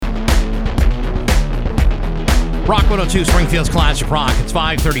Rock 102, Springfield's Classic Rock. It's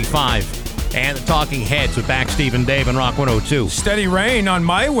 5:35. And the Talking Heads with back Steve and Dave and Rock 102. Steady rain on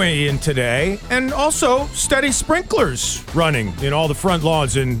my way in today, and also steady sprinklers running in all the front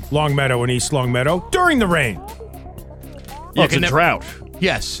lawns in Longmeadow and East Longmeadow during the rain. It's a drought.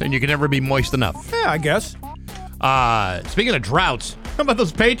 Yes, and you can never be moist enough. Yeah, I guess. Speaking of droughts, how about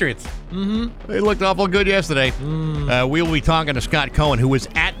those Patriots? Mm-hmm. They looked awful good yesterday. We will be talking to Scott Cohen, who was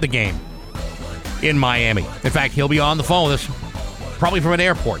at the game in Miami. In fact, he'll be on the phone with us, probably from an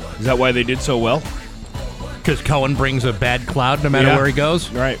airport. Is that why they did so well? Because Cohen brings a bad cloud no matter where he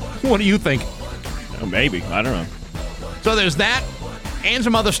goes. Right. What do you think? Oh, maybe. I don't know. So there's that and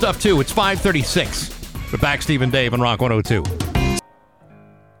some other stuff, too. It's 5:36. With back Steve and Dave on Rock 102.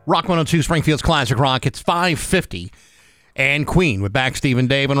 Rock 102, Springfield's Classic Rock. It's 5:50. And Queen with back Steve and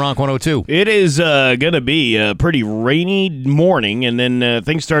Dave on Rock 102. It is going to be a pretty rainy morning, and then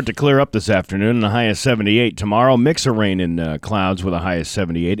things start to clear up this afternoon, and the high is 78. Tomorrow, mix of rain and clouds with a high of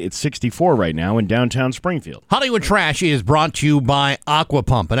 78. It's 64 right now in downtown Springfield. Hollywood Trash is brought to you by Aqua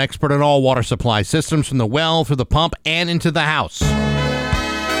Pump, an expert in all water supply systems from the well through the pump and into the house.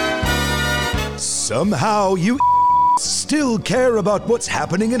 Somehow you still care about what's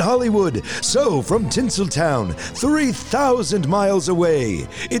happening in Hollywood. So, from Tinseltown, 3,000 miles away,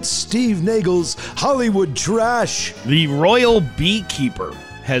 it's Steve Nagel's Hollywood Trash. The royal beekeeper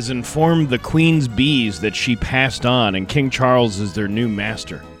has informed the queen's bees that she passed on, and King Charles is their new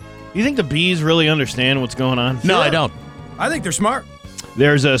master. You think the bees really understand what's going on? No, I don't. I think they're smart.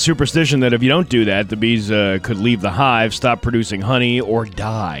 There's a superstition that if you don't do that, the bees could leave the hive, stop producing honey, or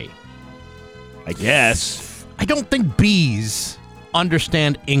die. I guess. I don't think bees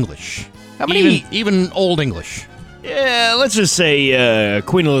understand English. How many? Even Old English. Yeah, let's just say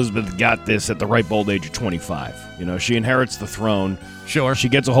Queen Elizabeth got this at the ripe old age of 25. You know, she inherits the throne. Sure. She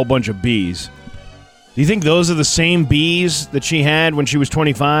gets a whole bunch of bees. Do you think those are the same bees that she had when she was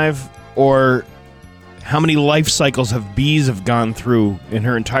 25? Or how many life cycles have bees have gone through in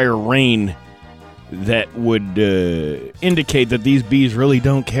her entire reign that would indicate that these bees really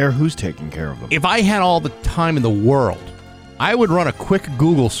don't care who's taking care of them? If I had all the time in the world, I would run a quick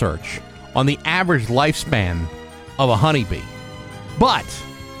Google search on the average lifespan of a honeybee. But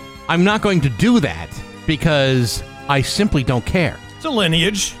I'm not going to do that because I simply don't care. It's a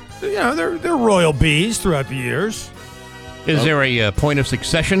lineage. You know, they're royal bees throughout the years. Is there a point of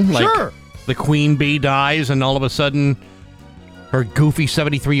succession? Like Sure. the queen bee dies and all of a sudden her goofy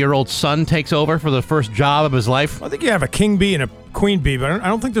 73-year-old son takes over for the first job of his life? I think you have a king bee and a queen bee, but I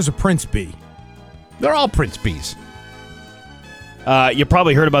don't think there's a prince bee. They're all prince bees. You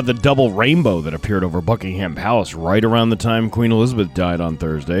probably heard about the double rainbow that appeared over Buckingham Palace right around the time Queen Elizabeth died on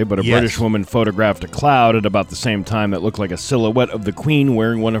Thursday, but a Yes. British woman photographed a cloud at about the same time that looked like a silhouette of the Queen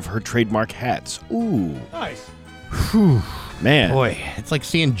wearing one of her trademark hats. Ooh. Nice. Man. Boy, it's like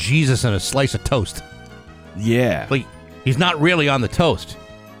seeing Jesus in a slice of toast. Yeah. Like, he's not really on the toast,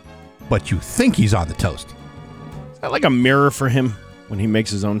 but you think he's on the toast. Is that like a mirror for him when he makes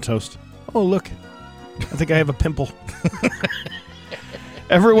his own toast? Oh, look. I think I have a pimple.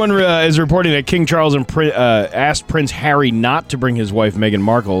 Everyone is reporting that King Charles asked Prince Harry not to bring his wife Meghan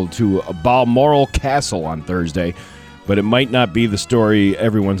Markle to Balmoral Castle on Thursday, but it might not be the story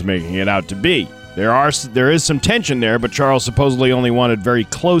everyone's making it out to be. There is some tension there, but Charles supposedly only wanted very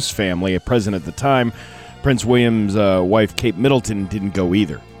close family present at the time. Prince William's wife Kate Middleton didn't go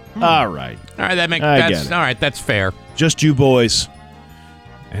either. All right. All right, get it. all right, that's fair. Just you boys.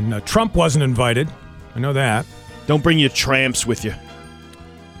 And Trump wasn't invited. I know that. Don't bring your tramps with you.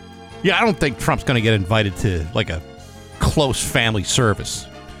 Yeah, I don't think Trump's going to get invited to, like, a close family service.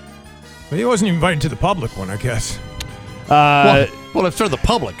 But he wasn't invited to the public one, I guess. Well, if they're the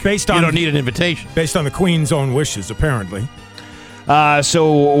public, Based you on- don't need an invitation. Based on the Queen's own wishes, apparently.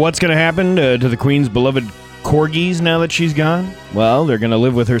 So what's going to happen to the Queen's beloved corgis now that she's gone? Well, they're going to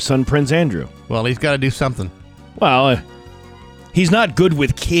live with her son, Prince Andrew. Well, he's got to do something. Well, he's not good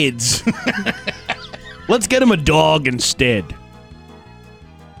with kids. Let's get him a dog instead.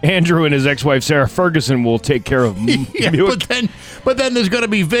 Andrew and his ex-wife Sarah Ferguson will take care of Yeah, but then there's going to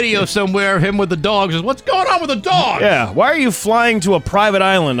be video somewhere of him with the dogs. What's going on with the dogs? Yeah, why are you flying to a private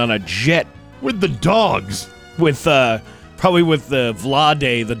island on a jet With the dogs. with probably with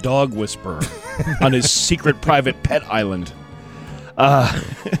Vlade, the dog whisperer, on his secret private pet island?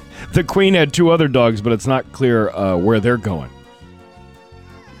 The Queen had two other dogs, but it's not clear where they're going.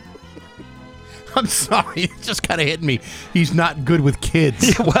 I'm sorry, it just kind of hit me. He's not good with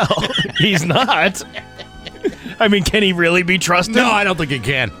kids. Well, he's not. I mean, can he really be trusted? No, I don't think he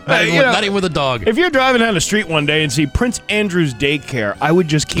can. Not even with a dog. If you're driving down the street one day and see Prince Andrew's Daycare, I would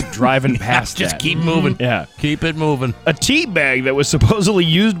just keep driving past Just that. keep moving. Yeah. Keep it moving. A tea bag that was supposedly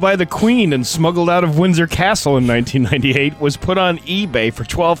used by the Queen and smuggled out of Windsor Castle in 1998 was put on eBay for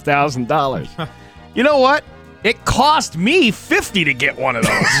 $12,000. You know what? It cost me $50 to get one of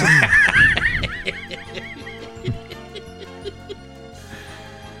those.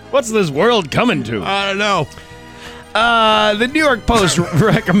 What's this world coming to? I don't know. The New York Post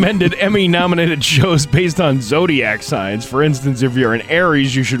recommended Emmy-nominated shows based on zodiac signs. For instance, if you're an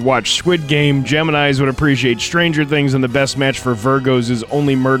Aries, you should watch Squid Game. Geminis would appreciate Stranger Things, and the best match for Virgos is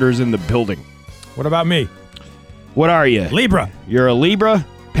Only Murders in the Building. What about me? What are you? Libra. You're a Libra?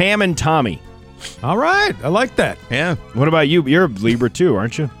 Pam and Tommy. All right. I like that. Yeah. What about you? You're a Libra too,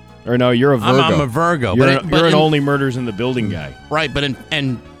 aren't you? Or no, you're a Virgo. I'm a Virgo. You're But an Only Murders in the Building guy. Right, but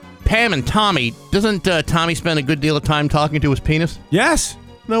and Pam and Tommy, doesn't Tommy spend a good deal of time talking to his penis? Yes.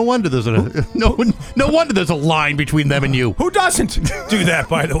 No wonder there's no wonder there's a line between them and you. Who doesn't do that,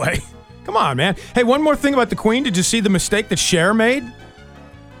 by the way? Come on, man. Hey, one more thing about the Queen. Did you see the mistake that Cher made?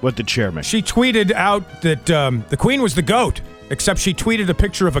 What the chairman? She tweeted out that the Queen was the goat, except she tweeted a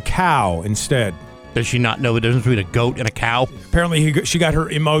picture of a cow instead. Does she not know the difference between a goat and a cow? Apparently, she got her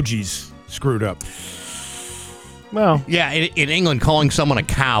emojis screwed up. Well, Yeah, in England, calling someone a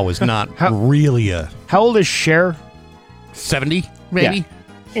cow is not really a how old is Cher? 70, maybe? Yeah.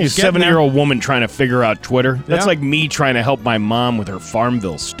 A getting 7-year-old woman trying to figure out Twitter. That's Yeah. like me trying to help my mom with her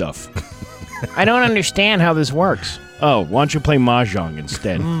Farmville stuff. I don't understand how this works. Oh, why don't you play Mahjong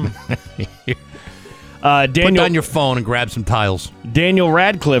instead? Put Daniel down your phone and grab some tiles. Daniel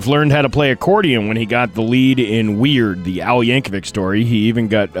Radcliffe learned how to play accordion when he got the lead in Weird, the Al Yankovic story. He even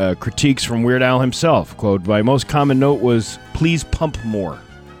got critiques from Weird Al himself. Quote, my most common note was, please pump more.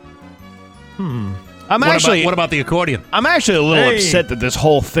 What about the accordion? I'm actually a little Hey. upset that this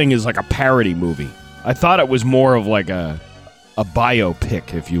whole thing is like a parody movie. I thought it was more of like a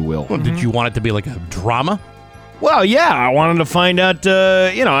biopic, if you will. Well, did you want it to be like a drama? Well, yeah, I wanted to find out,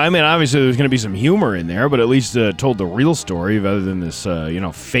 obviously there's going to be some humor in there, but at least told the real story rather than this,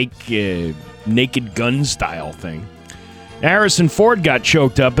 fake Naked Gun style thing. Harrison Ford got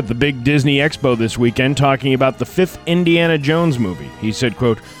choked up at the big Disney Expo this weekend talking about the 5th Indiana Jones movie. He said,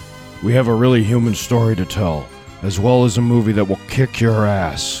 quote, we have a really human story to tell, as well as a movie that will kick your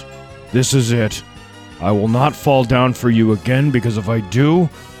ass. This is it. I will not fall down for you again, because if I do,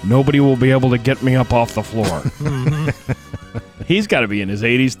 nobody will be able to get me up off the floor. He's got to be in his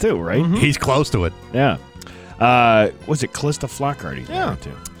 80s too, right? He's close to it. Yeah. Was it Callista Flockhart he's married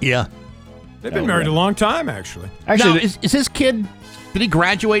to? Yeah. They've been married a long time, actually. Actually, Now, is his kid, did he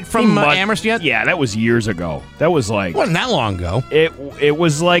graduate from Amherst yet? Yeah, that was years ago. That was like... It wasn't that long ago. It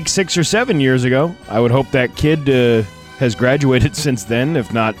was like 6 or 7 years ago. I would hope that kid has graduated since then,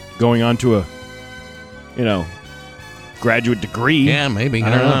 if not going on to a, graduate degree. Yeah, maybe. I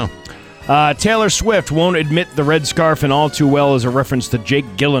don't know. Taylor Swift won't admit the red scarf in All Too Well is a reference to Jake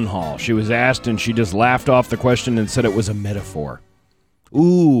Gyllenhaal. She was asked, and she just laughed off the question and said it was a metaphor.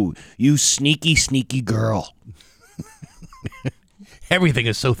 Ooh, you sneaky, sneaky girl. Everything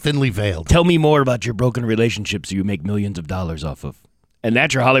is so thinly veiled. Tell me more about your broken relationships you make millions of dollars off of. And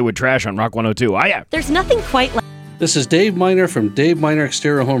that's your Hollywood Trash on Rock 102. Yeah. There's nothing quite like... This is Dave Miner from Dave Miner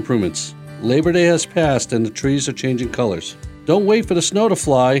Exterior Home Improvements. Labor Day has passed and the trees are changing colors. Don't wait for the snow to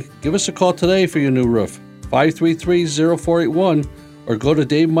fly. Give us a call today for your new roof. 533-0481 or go to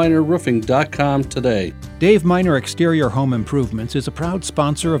DaveMinerRoofing.com today. Dave Miner Exterior Home Improvements is a proud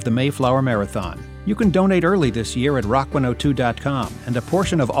sponsor of the Mayflower Marathon. You can donate early this year at rock102.com, and a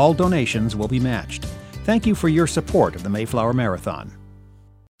portion of all donations will be matched. Thank you for your support of the Mayflower Marathon.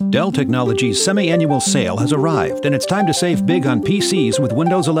 Dell Technologies' semi-annual sale has arrived, and it's time to save big on PCs with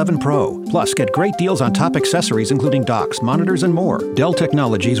Windows 11 Pro. Plus, get great deals on top accessories including docks, monitors, and more. Dell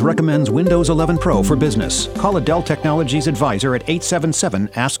Technologies recommends Windows 11 Pro for business. Call a Dell Technologies advisor at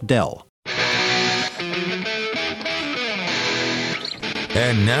 877-ASK-DELL.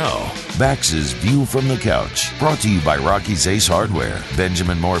 And now, Bax's View from the Couch, brought to you by Rocky's Ace Hardware,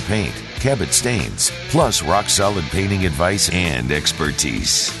 Benjamin Moore Paint, Cabot Stains, plus rock-solid painting advice and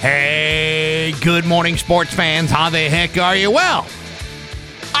expertise. Hey, good morning, sports fans. How the heck are you? Well,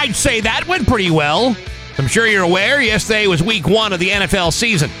 I'd say that went pretty well. I'm sure you're aware, yesterday was week 1 of the NFL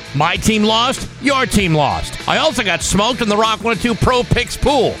season. My team lost, your team lost. I also got smoked in the Rock 102 Pro Picks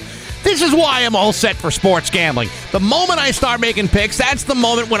pool. This is why I'm all set for sports gambling. The moment I start making picks, that's the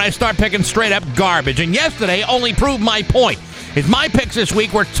moment when I start picking straight up garbage. And yesterday only proved my point. My picks this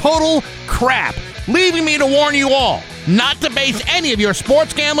week were total crap, leaving me to warn you all. not to base any of your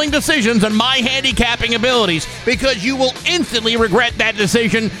sports gambling decisions on my handicapping abilities, because you will instantly regret that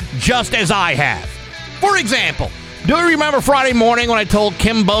decision just as I have. For example, do you remember Friday morning when I told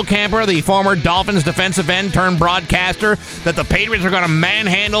Kim Bocamper, the former Dolphins defensive end turned broadcaster, that the Patriots are going to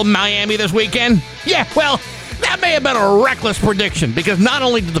manhandle Miami this weekend? Yeah, well, that may have been a reckless prediction, because not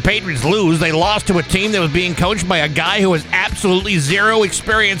only did the Patriots lose, they lost to a team that was being coached by a guy who has absolutely zero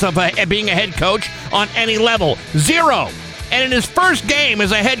experience of being a head coach on any level. Zero. And in his first game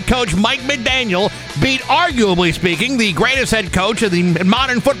as a head coach, Mike McDaniel beat, arguably speaking, the greatest head coach of the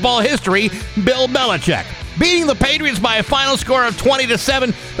modern football history, Bill Belichick. Beating the Patriots by a final score of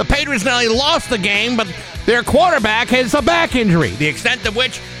 20-7, the Patriots not only lost the game, but their quarterback has a back injury, the extent of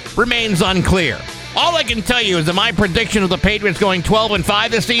which remains unclear. All I can tell you is that my prediction of the Patriots going 12-5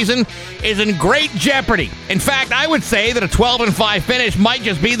 this season is in great jeopardy. In fact, I would say that a 12-5 finish might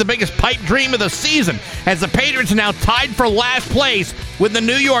just be the biggest pipe dream of the season, as the Patriots are now tied for last place with the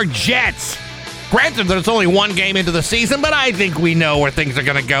New York Jets. Granted, there's only one game into the season, but I think we know where things are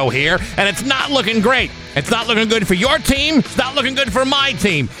going to go here, and it's not looking great. It's not looking good for your team. It's not looking good for my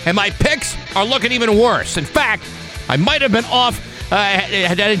team, and my picks are looking even worse. In fact, I might have been off.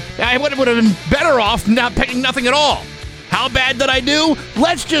 I would have been better off not picking nothing at all. How bad did I do?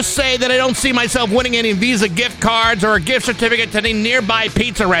 Let's just say that I don't see myself winning any Visa gift cards or a gift certificate to any nearby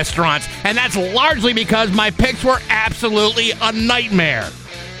pizza restaurants, and that's largely because my picks were absolutely a nightmare.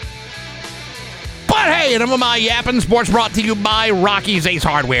 But hey, enough of my yapping. Sports brought to you by Rocky's Ace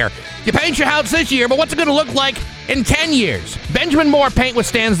Hardware. You paint your house this year, but what's it going to look like in 10 years? Benjamin Moore paint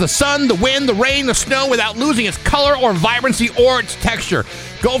withstands the sun, the wind, the rain, the snow without losing its color or vibrancy or its texture.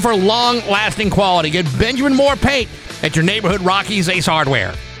 Go for long-lasting quality. Get Benjamin Moore paint at your neighborhood Rocky's Ace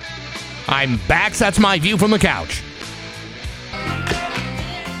Hardware. I'm back. That's my view from the couch.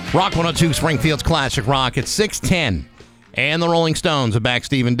 Rock 102, Springfield's Classic Rock. It's 6:10. And the Rolling Stones are back.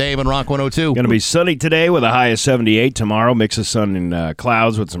 Steve and Dave on Rock 102. Going to be sunny today with a high of 78. Tomorrow, mix of sun and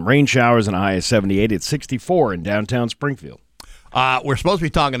clouds with some rain showers and a high of 78. It's 64 in downtown Springfield. We're supposed to be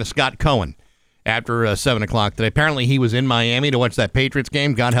talking to Scott Cohen after 7 o'clock today. Apparently, he was in Miami to watch that Patriots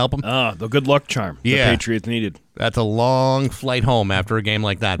game. God help him. The good luck charm the Patriots needed. That's a long flight home after a game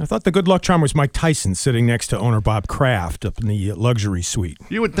like that. I thought the good luck charm was Mike Tyson sitting next to owner Bob Kraft up in the luxury suite.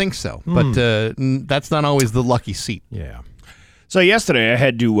 You would think so, but that's not always the lucky seat. Yeah. So yesterday I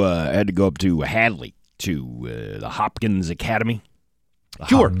had to go up to Hadley to the Hopkins Academy. The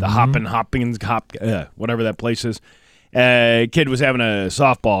Hopkins, whatever that place is. Kid was having a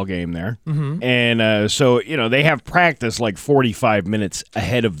softball game there, and so they have practice like 45 minutes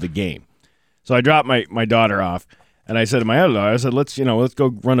ahead of the game. So I dropped my daughter off, and I said to my other daughter, I said, let's go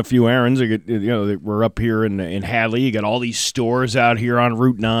run a few errands. We're up here in Hadley. You got all these stores out here on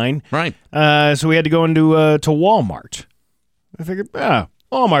Route 9. Right. So we had to go into to Walmart. I figured,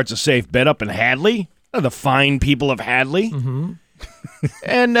 Walmart's a safe bet up in Hadley. The fine people of Hadley. Mm-hmm.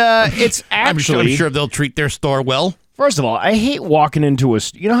 And it's actually... I'm sure they'll treat their store well. First of all, I hate walking into a...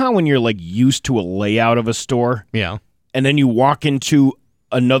 You know how when you're like used to a layout of a store? Yeah. And then you walk into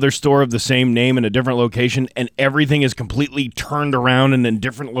another store of the same name in a different location, and everything is completely turned around and in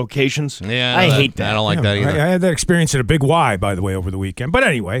different locations. Yeah, I hate that. I don't like that either. I had that experience at a Big Y, by the way, over the weekend. But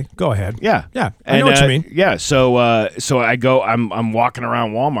anyway, go ahead. Yeah. I know what you mean. Yeah, so I go. I'm walking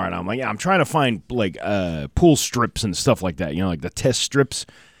around Walmart. And I'm like, I'm trying to find like pool strips and stuff like that. Like the test strips.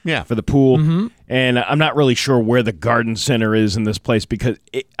 Yeah. For the pool. And I'm not really sure where the garden center is in this place because,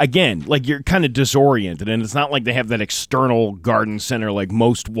 again, like you're kind of disoriented, and it's not like they have that external garden center like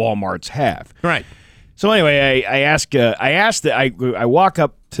most Walmarts have. Right. So anyway, I walk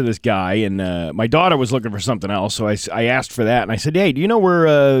up to this guy, and my daughter was looking for something else, so I asked for that, and I said, hey, do you know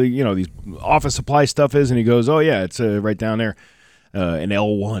where these office supply stuff is? And he goes, oh yeah, it's right down there in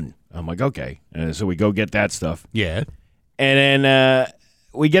L1. I'm like, okay. So we go get that stuff. Yeah. And then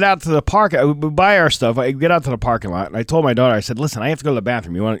we get out to the park. We buy our stuff. I get out to the parking lot, and I told my daughter, I said, listen, I have to go to the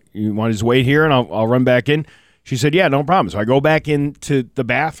bathroom. You want to just wait here, and I'll run back in? She said, yeah, no problem. So I go back into the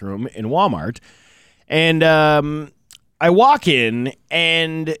bathroom in Walmart, and I walk in,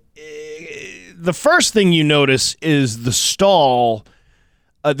 and the first thing you notice is the stall.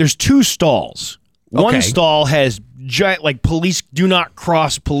 There's two stalls. One stall has giant, like police do not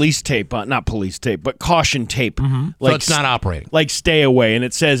cross police tape, not police tape, but caution tape. Like, so it's not operating. Like stay away, and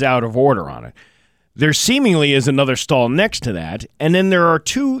it says out of order on it. There seemingly is another stall next to that, and then there are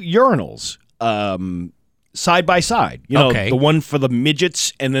two urinals side by side. The one for the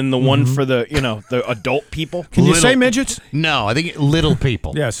midgets and then the one for the the adult people. Can you say midgets? No, I think little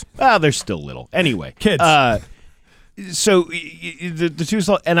people. Yes. They're still little. Anyway. Kids. So the two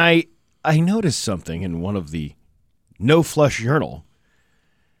stalls, and I noticed something in one of the no flush urinal,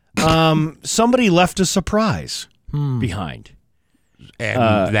 somebody left a surprise behind.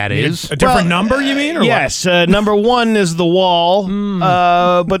 And that is a different number, you mean? Or yes, number 1 is the wall,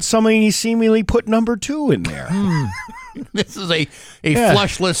 but somebody seemingly put number 2 in there. this is a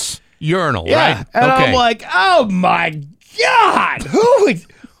flushless urinal, Yeah, right? and I'm like, oh my God,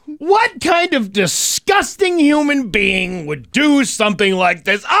 what kind of disgusting human being would do something like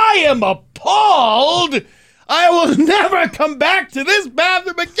this? I am appalled. I will never come back to this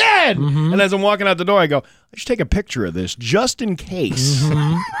bathroom again. And as I'm walking out the door, I go, I should take a picture of this just in case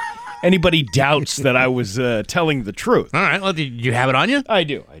anybody doubts that I was telling the truth. All right, well, did you have it on you? I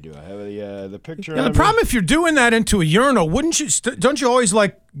do. I have the picture. Yeah, the problem if you're doing that into a urinal, wouldn't you? Don't you always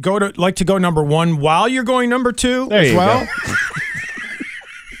like to go number 1 while you're going number 2 There as you well? go.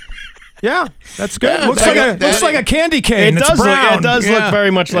 Yeah, that's good. Yeah, looks like a candy cane. It It's does brown. look very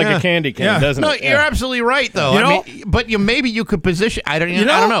much like a candy cane, doesn't No, it? you're absolutely right, though. But maybe you could position. I don't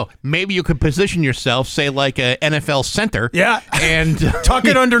know. Maybe you could position yourself, say, like a NFL center. Yeah, and tuck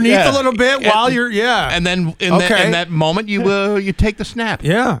it underneath a little bit while you're. Yeah, and then in that moment you take the snap.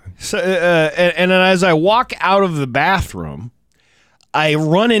 Yeah. So and then as I walk out of the bathroom, I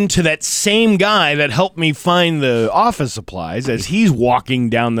run into that same guy that helped me find the office supplies as he's walking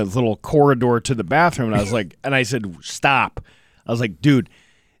down the little corridor to the bathroom. And I said, stop. I was like, dude,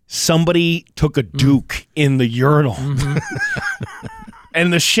 somebody took a Duke in the urinal.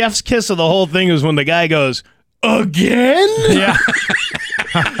 And the chef's kiss of the whole thing is when the guy goes, again? Yeah.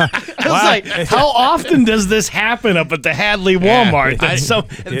 I was like, how often does this happen up at the Hadley Walmart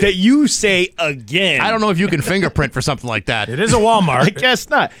that you say again? I don't know if you can fingerprint for something like that. It is a Walmart. I guess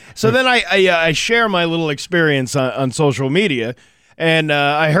not. So then I share my little experience on social media, and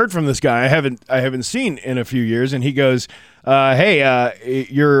I heard from this guy I haven't seen in a few years, and he goes, "Hey,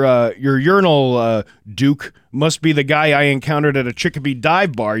 your urinal Duke must be the guy I encountered at a Chicopee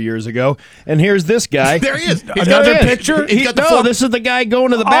dive bar years ago." And here's this guy. There he is. Another picture? This is the guy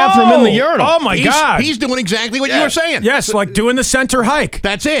going to the bathroom in the urinal. Oh my God! He's doing exactly what you were saying. Yes, like doing the center hike.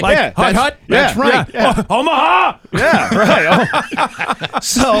 That's it. Like hut. That's right. Yeah. Omaha. Yeah, right.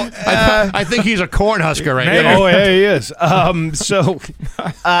 So I think he's a Cornhusker right now. oh, yeah, he is. So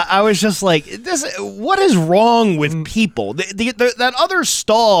I was just like, what is wrong with people? That other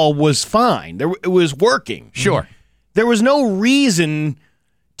stall was fine. It was working. Sure. There was no reason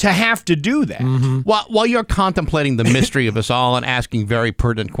to have to do that. While you're contemplating the mystery of us all and asking very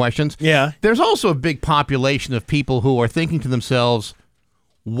pertinent questions, there's also a big population of people who are thinking to themselves,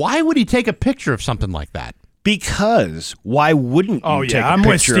 why would he take a picture of something like that? Because why wouldn't you take a I'm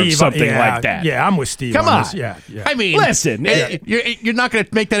with picture of Steve. something like that? Yeah, I'm with Steve. Come on. This. Yeah. I mean, listen, you're not going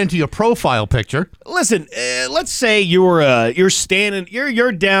to make that into your profile picture. Listen, let's say you're standing,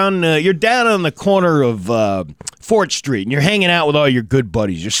 you're down on the corner of Fort Street, and you're hanging out with all your good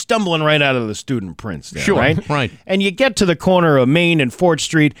buddies. You're stumbling right out of the Student Prince, there, Sure, right? And you get to the corner of Main and Fort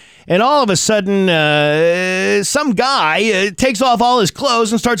Street, and all of a sudden, some guy takes off all his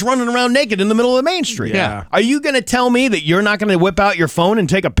clothes and starts running around naked in the middle of Main Street. Yeah. Are you going to tell me that you're not going to whip out your phone and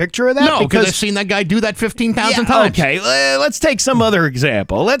take a picture of that? No, because I've seen that guy do that 15,000 times. Okay, let's take some other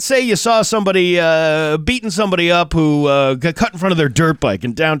example. Let's say you saw somebody beating somebody up who got cut in front of their dirt bike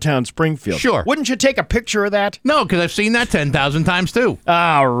in downtown Springfield. Sure. Wouldn't you take a picture of that? No, because I've seen that 10,000 times too.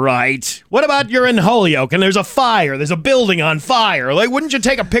 All right. What about you're in Holyoke and there's a fire? There's a building on fire. Like, wouldn't you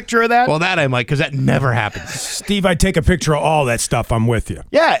take a picture of that? Well, that I might, because that never happens. Steve, I'd take a picture of all that stuff. I'm with you.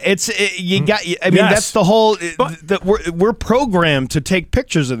 Yeah, that's the whole. We're programmed to take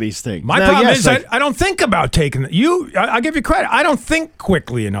pictures of these things. My problem is I don't think about taking it. I give you credit. I don't think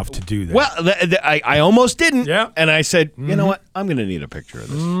quickly enough to do that. Well, I almost didn't. Yeah. And I said, you know what? I'm going to need a picture of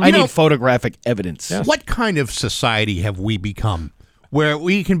this. I need photographic evidence. What kind of society have we become where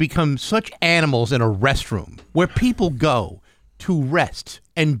we can become such animals in a restroom where people go to rest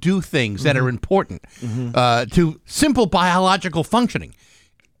and do things that are important to simple biological functioning?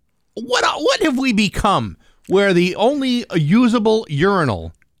 What have we become where the only usable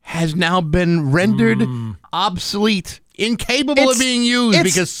urinal has now been rendered obsolete, incapable of being used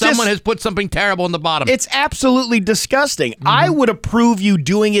because someone has put something terrible in the bottom? It's absolutely disgusting. I would approve you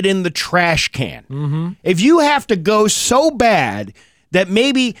doing it in the trash can. If you have to go so bad that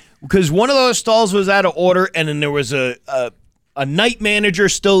maybe because one of those stalls was out of order and then there was a night manager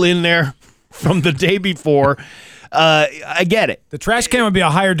still in there from the day before. I get it. The trash can would be a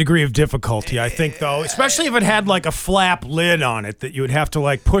higher degree of difficulty, I think, though, especially if it had like a flap lid on it that you would have to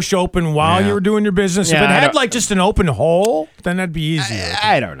like push open while you were doing your business. Yeah, if it had like just an open hole, then that'd be easier.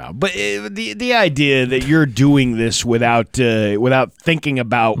 I don't know, but the idea that you're doing this without thinking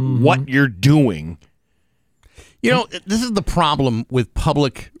about what you're doing. You know, this is the problem with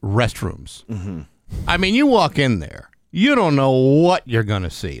public restrooms. Mm-hmm. I mean, you walk in there, you don't know what you're going to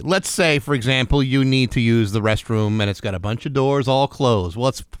see. Let's say, for example, you need to use the restroom and it's got a bunch of doors all closed. Well,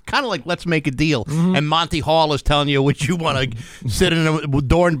 it's kind of like Let's Make a Deal. Mm-hmm. And Monty Hall is telling you which you want to sit in a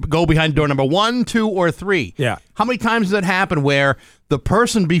door and go behind door number 1, 2, or 3. Yeah. How many times does that happen where the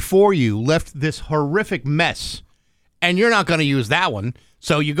person before you left this horrific mess and you're not going to use that one?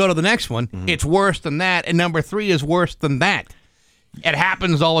 So you go to the next one. Mm-hmm. It's worse than that. And number 3 is worse than that. It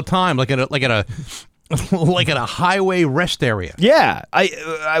happens all the time, like at a highway rest area. Yeah,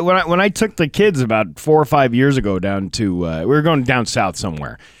 when I took the kids about 4 or 5 years ago down to we were going down south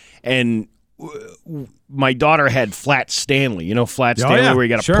somewhere, and my daughter had Flat Stanley. You know Flat Stanley, yeah, where you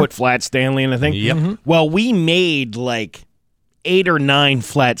got to sure. put Flat Stanley in the thing. Yep. Mm-hmm. Well, we made like 8 or 9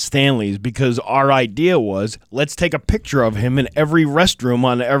 Flat Stanleys because our idea was let's take a picture of him in every restroom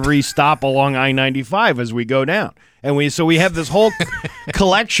on every stop along I-95 as we go down. And we have this whole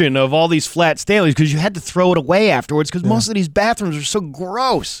collection of all these Flat Stanleys because you had to throw it away afterwards because most of these bathrooms are so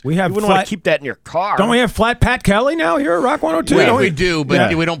gross. We have you wouldn't want to keep that in your car. Don't we have Flat Pat Kelly now here at Rock 102? We, Don't we do, but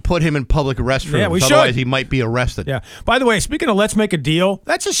Yeah. we don't put him in public restrooms. Yeah, we should. Otherwise, he might be arrested. Yeah. By the way, speaking of Let's Make a Deal,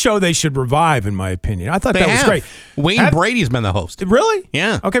 that's a show they should revive, in my opinion. I thought They that was have. great. Wayne Brady's been the host. Really?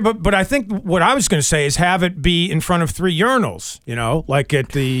 Yeah. Okay, but I think what I was going to say is have it be in front of 3 urinals, like at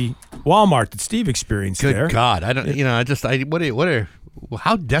the Walmart that Steve experienced Good there. God, I don't. How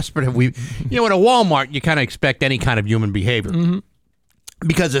desperate have we? At a Walmart, you kind of expect any kind of human behavior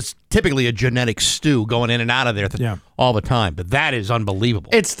because it's typically a genetic stew going in and out of there all the time. But that is unbelievable.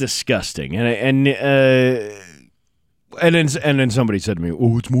 It's disgusting, and then somebody said to me,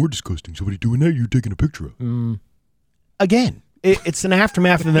 "Oh, it's more disgusting. Somebody doing that, you're taking a picture of." Again, it's an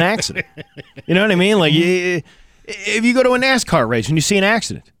aftermath of an accident. You know what I mean? Like, if you go to a NASCAR race and you see an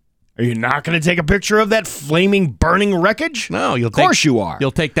accident, are you not going to take a picture of that flaming, burning wreckage? No, of course you are.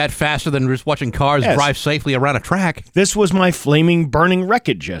 You'll take that faster than just watching cars drive safely around a track. This was my flaming, burning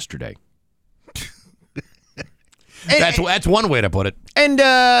wreckage yesterday. That's one way to put it. And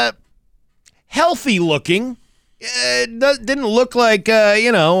healthy looking. Didn't look like,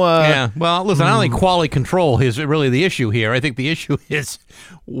 Yeah. Well, listen, I don't think quality control is really the issue here. I think the issue is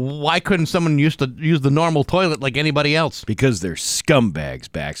why couldn't someone use the normal toilet like anybody else? Because they're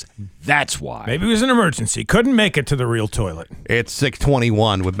scumbags, Bax. That's why. Maybe it was an emergency. Couldn't make it to the real toilet. It's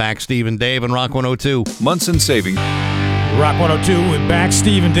 6:21 with Max, Steve, and Dave and Rock 102. Munson Savings. Rock 102 with back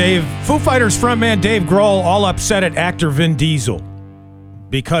Steve and Dave. Foo Fighters frontman Dave Grohl all upset at actor Vin Diesel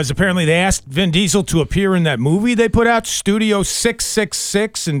because apparently they asked Vin Diesel to appear in that movie they put out, Studio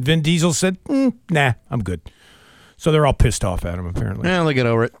 666, and Vin Diesel said, nah, I'm good. So they're all pissed off at him, apparently. Yeah, they'll get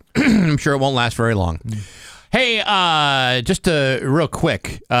over it. I'm sure it won't last very long. Hey, just real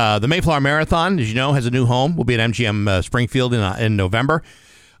quick, the Mayflower Marathon, as you know, has a new home. We'll be at MGM Springfield in November.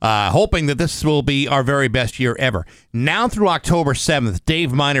 Hoping that this will be our very best year ever. Now through October 7th,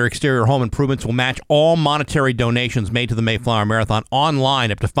 Dave Miner Exterior Home Improvements will match all monetary donations made to the Mayflower Marathon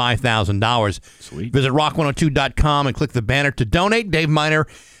online up to $5,000. Sweet. Visit rock102.com and click the banner to donate. Dave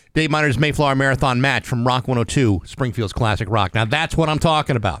Miner's Mayflower Marathon match from Rock 102, Springfield's Classic Rock. Now that's what I'm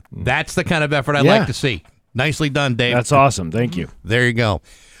talking about. That's the kind of effort I'd like to see. Nicely done, Dave. That's awesome. Thank you. There you go.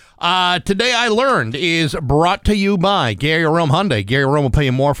 Today I Learned is brought to you by Gary Rome Hyundai. Gary Rome will pay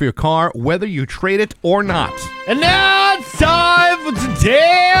you more for your car, whether you trade it or not. And now it's time for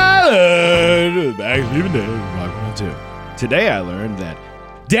Today I Learned. Back to Stephen Dave, Rock 102. Today I learned that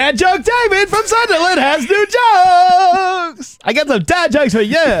Dad Joke David from Sunderland has new jokes. I got some dad jokes for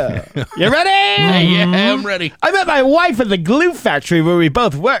you. You ready? Yeah, I'm ready. I met my wife at the glue factory where we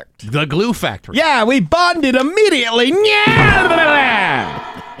both worked. The glue factory. Yeah, we bonded immediately.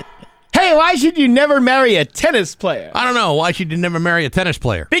 Hey, why should you never marry a tennis player? I don't know. Why should you never marry a tennis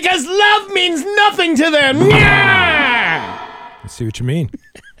player? Because love means nothing to them. I see what you mean.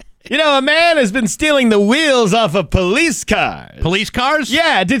 You know, a man has been stealing the wheels off of police cars. Police cars?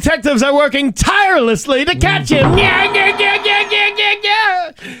 Yeah, detectives are working tirelessly to catch him. And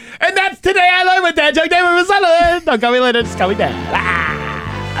that's Today I Learned with Dad Joke David from Sunderland. Don't call me later, just call me Dad.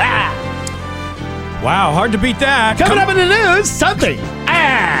 Wow, hard to beat that. Coming up in the news, something.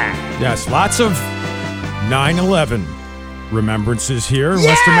 Yes, lots of 9/11 remembrances here in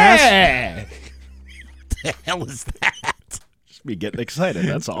Western Mass. The hell is that? Just be getting excited,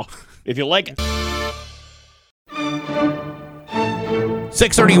 that's all. If you like it.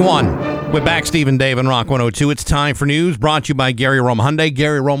 6:31. We're back, Steve and Dave and Rock 102. It's time for news brought to you by Gary Rome Hyundai.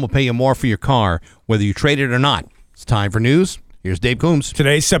 Gary Rome will pay you more for your car, whether you trade it or not. It's time for news Here's Dave Coombs.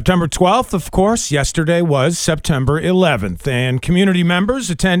 Today's September 12th, of course. Yesterday was September 11th. And community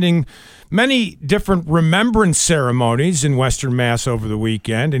members attending many different remembrance ceremonies in Western Mass over the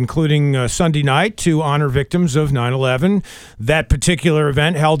weekend, including Sunday night to honor victims of 9/11. That particular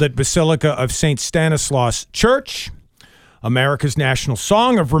event held at Basilica of St. Stanislaus Church. America's National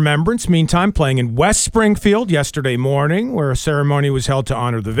Song of Remembrance, meantime, playing in West Springfield yesterday morning, where a ceremony was held to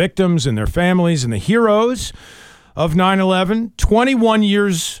honor the victims and their families and the heroes of 9/11 21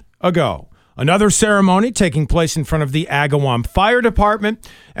 years ago. Another ceremony taking place in front of the Agawam Fire Department,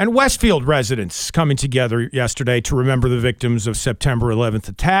 and Westfield residents coming together yesterday to remember the victims of September 11th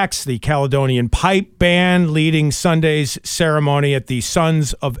attacks. The Caledonian Pipe Band leading Sunday's ceremony at the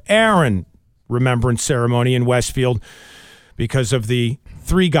Sons of Aaron Remembrance Ceremony in Westfield because of the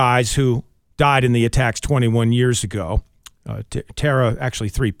three guys who died in the attacks 21 years ago.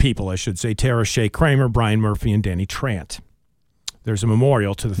 Three people, I should say. Tara Shea Kramer, Brian Murphy, and Danny Trant. There's a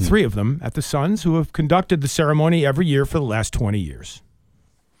memorial to the three of them at the Sons, who have conducted the ceremony every year for the last 20 years.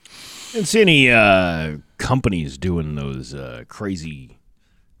 Didn't see any companies doing those crazy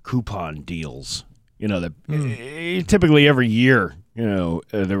coupon deals. You know, that typically every year,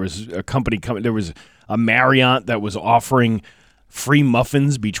 there was a company coming. There was a Marriott that was offering free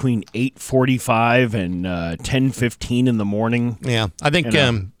muffins between 8:45 and 10:15 in the morning. Yeah, I think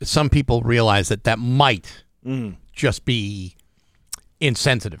some people realize that might just be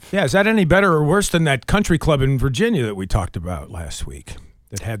insensitive. Yeah, is that any better or worse than that country club in Virginia that we talked about last week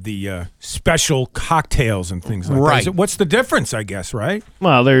that had the special cocktails and things like right. that? What's the difference, I guess, right?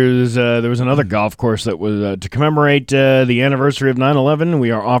 Well, there was another golf course that was to commemorate the anniversary of 9/11. We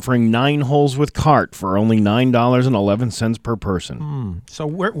are offering 9 holes with cart for only $9.11 per person. So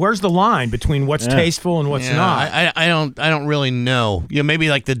where's the line between what's tasteful and what's not? I don't really know. Maybe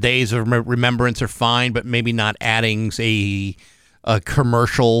like the days of remembrance are fine, but maybe not adding a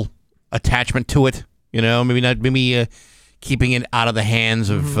commercial attachment to it. Maybe keeping it out of the hands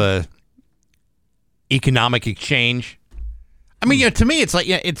of economic exchange. I mean, to me, it's like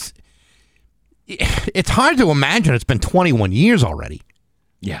it's hard to imagine it's been 21 years already.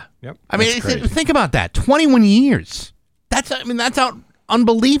 Yeah. Yep. I mean, think about that. 21 years. That's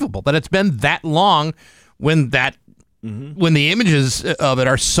unbelievable that it's been that long when when the images of it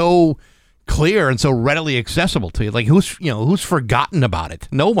are so clear and so readily accessible to you. Like who's forgotten about it?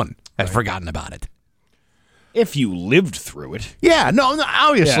 No one has forgotten about it. If you lived through it. Yeah, no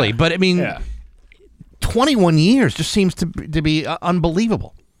obviously, Yeah. but I mean 21 years just seems to be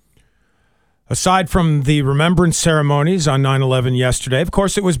unbelievable. Aside from the remembrance ceremonies on 9/11 yesterday, of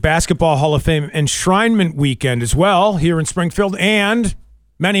course, it was Basketball Hall of Fame enshrinement weekend as well here in Springfield and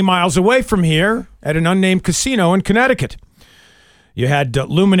many miles away from here at an unnamed casino in Connecticut. You had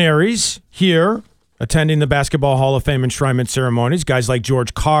luminaries here attending the Basketball Hall of Fame enshrinement ceremonies, guys like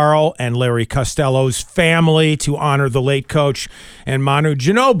George Karl and Larry Costello's family to honor the late coach, and Manu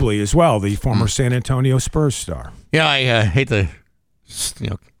Ginobili as well, the former San Antonio Spurs star. Yeah, I hate to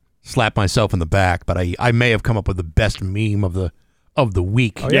slap myself in the back, but I may have come up with the best meme of the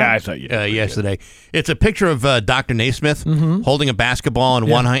week. I thought you did. Yesterday. It's a picture of Dr. Naismith holding a basketball in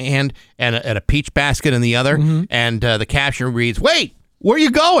one hand and a peach basket in the other, and the caption reads, "Wait, where are you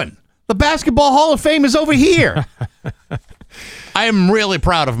going? The Basketball Hall of Fame is over here." I am really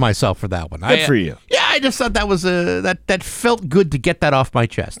proud of myself for that one. Good for you. Yeah, I just thought that was that felt good to get that off my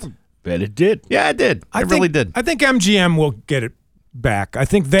chest. Bet it did. Yeah, it did. I really did. I think MGM will get it back. I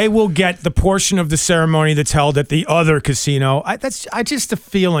think they will get the portion of the ceremony that's held at the other casino. That's just a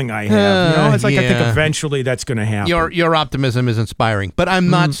feeling I have. It's like I think eventually that's going to happen. Your optimism is inspiring, but I'm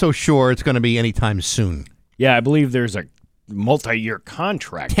not so sure it's going to be anytime soon. Yeah, I believe there's a multi-year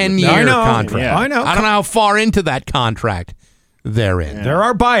contract. 10-year contract. Yeah. I know. I don't know how far into that contract they're in. Yeah. There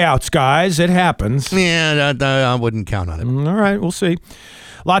are buyouts, guys. It happens. Yeah, I wouldn't count on it. All right, we'll see.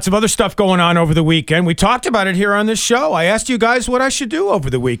 Lots of other stuff going on over the weekend. We talked about it here on this show. I asked you guys what I should do over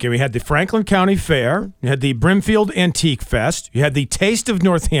the weekend. We had the Franklin County Fair. You had the Brimfield Antique Fest. You had the Taste of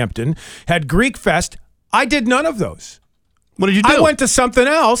Northampton. Had Greek Fest. I did none of those. What did you do? I went to something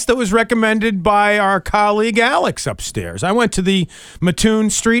else that was recommended by our colleague Alex upstairs. I went to the Mattoon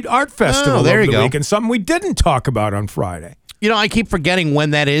Street Art Festival over the weekend, something we didn't talk about on Friday. I keep forgetting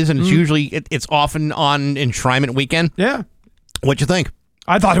when that is, and it's usually it's often on enshrinement weekend. Yeah. What'd you think?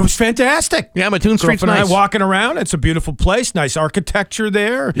 I thought it was fantastic. Yeah, Mattoon Street's nice. And I walking around. It's a beautiful place. Nice architecture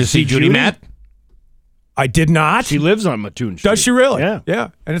there. Did you see Judy Matt? I did not. She lives on Mattoon Street. Does she really? Yeah. Yeah.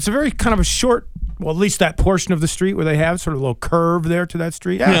 And it's a very kind of a short, well, at least that portion of the street where they have sort of a little curve there to that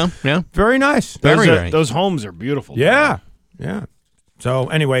street. Yeah. Very nice. Those homes are beautiful. Yeah. Yeah. So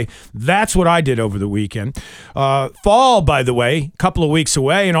anyway, that's what I did over the weekend. Fall, by the way, a couple of weeks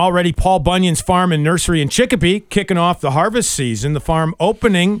away, and already Paul Bunyan's Farm and Nursery in Chicopee kicking off the harvest season. The farm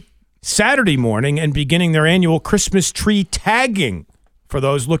opening Saturday morning and beginning their annual Christmas tree tagging for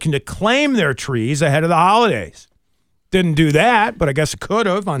those looking to claim their trees ahead of the holidays. Didn't do that, but I guess it could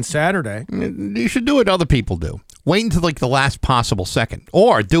have on Saturday. You should do what other people do. Wait until like the last possible second.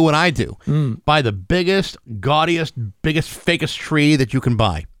 Or do what I do. Buy the biggest, gaudiest, biggest, fakest tree that you can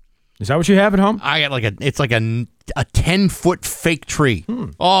buy. Is that what you have at home? I got it's like a 10-foot fake tree.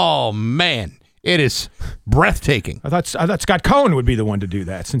 Oh, man. It is breathtaking. I thought Scott Cohen would be the one to do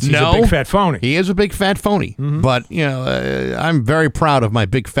that since he's a big fat phony. He is a big fat phony. But, I'm very proud of my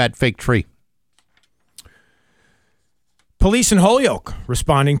big fat fake tree. Police in Holyoke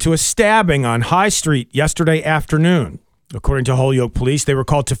responding to a stabbing on High Street yesterday afternoon. According to Holyoke Police, they were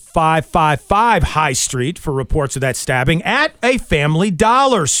called to 555 High Street for reports of that stabbing at a Family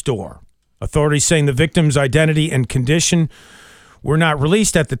Dollar store. Authorities saying the victim's identity and condition were not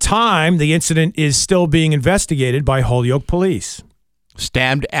released at the time. The incident is still being investigated by Holyoke Police.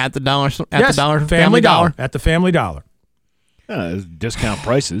 Stabbed at the dollar Yes, Family Dollar. At the Family Dollar. Discount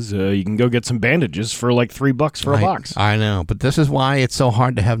prices. You can go get some bandages for like $3 for a box. I know, but this is why it's so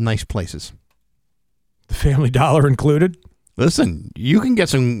hard to have nice places. The Family Dollar included? Listen, you can get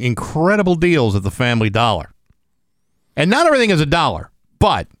some incredible deals at the Family Dollar. And not everything is $1,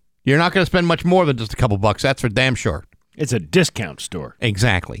 but you're not going to spend much more than just a couple bucks. That's for damn sure. It's a discount store.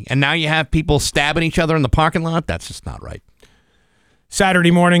 Exactly. And now you have people stabbing each other in the parking lot? That's just not right.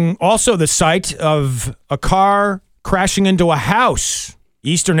 Saturday morning, also the site of a car crashing into a house,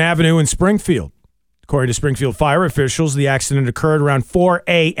 Eastern Avenue in Springfield. According to Springfield fire officials, the accident occurred around 4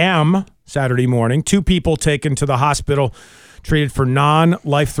 a.m. Saturday morning. 2 people taken to the hospital, treated for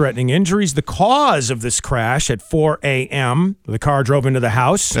non-life-threatening injuries. The cause of this crash at 4 a.m., the car drove into the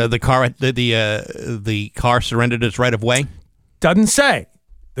house. The car surrendered its right of way? Doesn't say.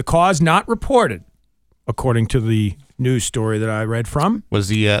 The cause not reported, according to the news story that I read from. Was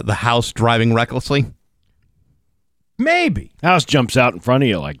the house driving recklessly? Maybe. House jumps out in front of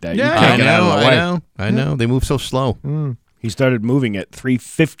you like that. Yeah, you can't get out of the way. I know. They move so slow. He started moving at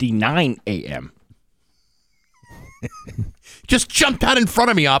 3:59 a.m. Just jumped out in front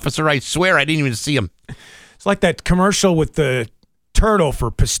of me, officer. I swear I didn't even see him. It's like that commercial with the turtle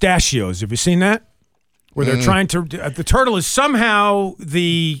for pistachios. Have you seen that? Where they're trying to... the turtle is somehow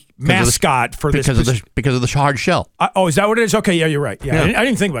the mascot for this... Because of the hard shell. Is that what it is? Okay, yeah, you're right. Yeah. I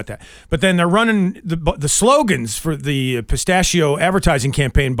didn't think about that. But then they're running the slogans for the pistachio advertising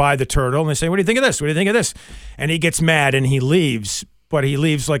campaign by the turtle, and they say, what do you think of this? What do you think of this? And he gets mad and he leaves, but he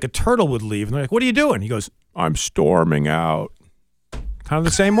leaves like a turtle would leave. And they're like, what are you doing? He goes, I'm storming out. Kind of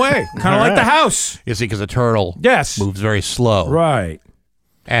the same way. Kind of like the house. You see, because a turtle moves very slow. Right.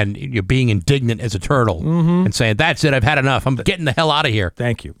 And you're being indignant as a turtle and saying, that's it, I've had enough. I'm getting the hell out of here.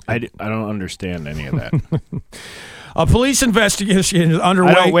 Thank you. I don't understand any of that. A police investigation is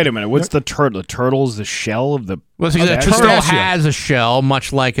underway. Wait a minute. What's the turtle? The turtle's the shell of the... Well, see, the turtle has a shell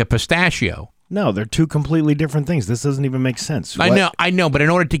much like a pistachio. No, they're two completely different things. This doesn't even make sense. I know, but in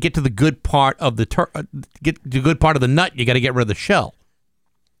order to get to the good part of the nut, you got to get rid of the shell.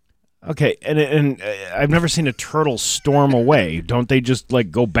 Okay, and I've never seen a turtle storm away. Don't they just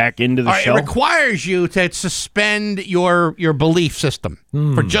like go back into the shell? It requires you to suspend your belief system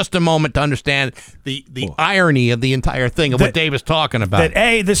for just a moment to understand the irony of the entire thing of what Dave is talking about. That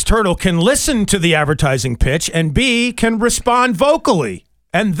A, this turtle can listen to the advertising pitch, and B, can respond vocally,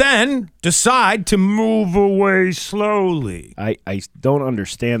 and then decide to move away slowly. I don't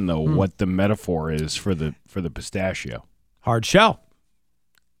understand though what the metaphor is for the pistachio. Hard shell.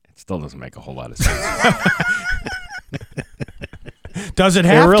 Still doesn't make a whole lot of sense. Does it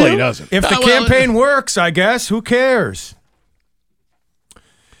have to? It really doesn't. If the campaign works, I guess, who cares?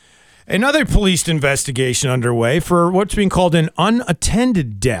 Another police investigation underway for what's being called an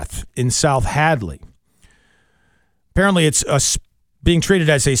unattended death in South Hadley. Apparently, it's being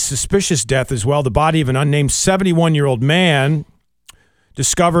treated as a suspicious death as well. The body of an unnamed 71-year-old man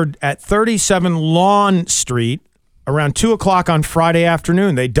discovered at 37 Lawn Street around 2 o'clock on Friday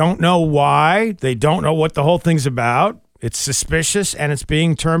afternoon. They don't know why. They don't know what the whole thing's about. It's suspicious, and it's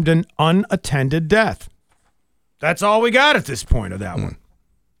being termed an unattended death. That's all we got at this point of that one.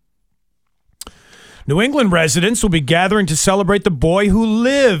 New England residents will be gathering to celebrate the boy who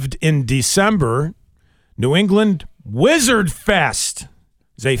lived in December. New England Wizard Fest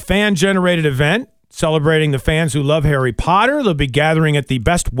is a fan-generated event celebrating the fans who love Harry Potter. They'll be gathering at the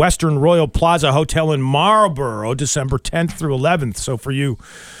Best Western Royal Plaza Hotel in Marlborough, December 10th through 11th. So for you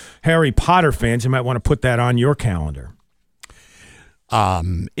Harry Potter fans, you might want to put that on your calendar.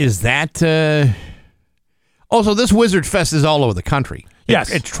 Is that... Also, this Wizard Fest is all over the country.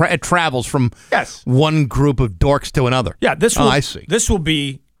 Yes. It travels from Yes. one group of dorks to another. Yeah, I see. This will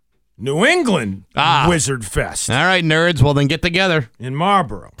be New England Wizard Fest All right, nerds. Well, then get together. in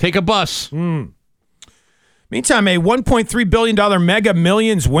Marlboro. Take a bus. Meantime, a $1.3 billion Mega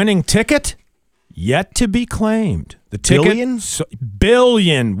Millions winning ticket yet to be claimed. The ticket,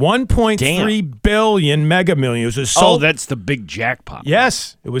 billion, 1.3 billion Mega Millions was sold. that's the big jackpot.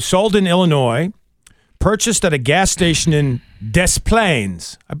 Yes, it was sold in Illinois, purchased at a gas station in Des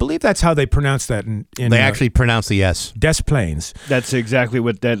Plaines. I believe that's how they pronounce that. They actually pronounce the S. Des Plaines. That's exactly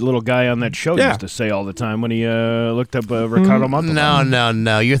what that little guy on that show used to say all the time when he looked up Ricardo Montalban.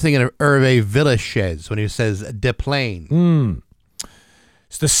 No. You're thinking of Hervé Villachez when he says De Plaine.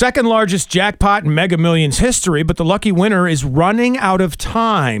 It's the second largest jackpot in Mega Millions history, but the lucky winner is running out of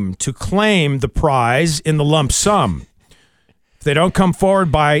time to claim the prize in the lump sum. If they don't come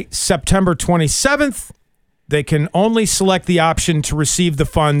forward by September 27th, they can only select the option to receive the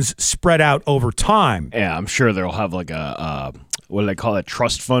funds spread out over time. Yeah, I'm sure they'll have like a, what do they call it,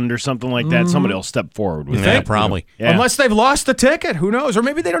 trust fund or something like that. Somebody will step forward with Yeah, that. probably. Yeah. Unless they've lost the ticket. Who knows? Or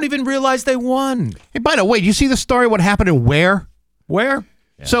maybe they don't even realize they won. Hey, by the way, did you see the story what happened in Ware? Where?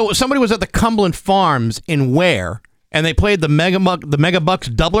 Yeah. So somebody was at the Cumberland Farms in Ware, and they played the Mega Bucks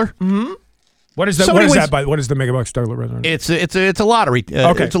doubler. Mm-hmm. What is that? Somebody What is wins- that? What is the Mega Bucks Douglas? It's a lottery.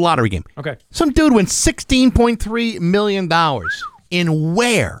 Okay. It's a lottery game. Okay. Some dude wins $16.3 million in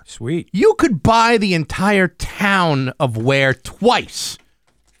Ware. Sweet. You could buy the entire town of Ware twice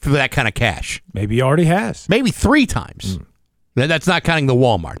for that kind of cash. Maybe he already has. Maybe 3 times. That's not counting the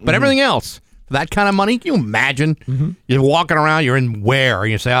Walmart. But everything else, for that kind of money, can you imagine? You're walking around, you're in Ware,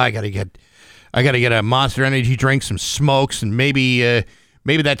 and you say, I gotta get a Monster Energy drink, some smokes, and maybe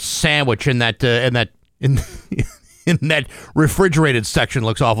that sandwich in that in that refrigerated section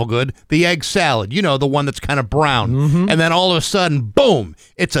looks awful good. The egg salad, the one that's kind of brown. And then all of a sudden, boom,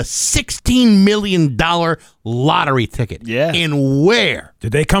 it's a $16 million lottery ticket. Yeah. In Ware?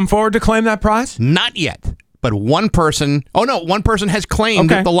 Did they come forward to claim that prize? Not yet. But one person has claimed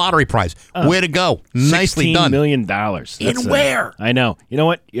the lottery prize. Way to go. Nicely done. $16 million. That's In Ware? I know. You know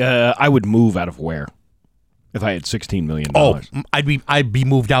what? I would move out of Ware if I had $16 million. Oh, I'd be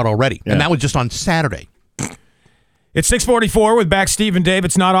moved out already. Yeah. And that was just on Saturday. It's 6:44 with back Steve and Dave.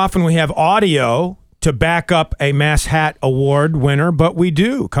 It's not often we have audio to back up a Mass Hat Award winner, but we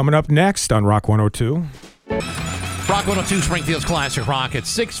do. Coming up next on Rock 102. Rock 102, Springfield's Classic Rock at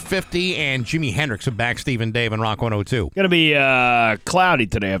 6:50, and Jimi Hendrix of back Steve and Dave on Rock 102. Going to be cloudy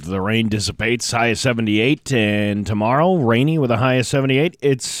today after the rain dissipates. High of 78, and tomorrow rainy with a high of 78.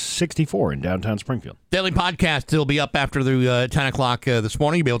 It's 64 in downtown Springfield. Daily podcast will be up after the 10 o'clock this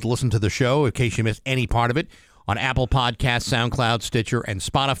morning. You'll be able to listen to the show in case you missed any part of it on Apple Podcasts, SoundCloud, Stitcher, and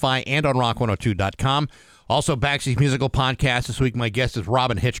Spotify, and on rock102.com. Also, Backseat Musical Podcast this week. My guest is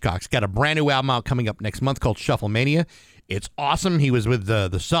Robin Hitchcock. He's got a brand new album out coming up next month called Shufflemania. It's awesome. He was with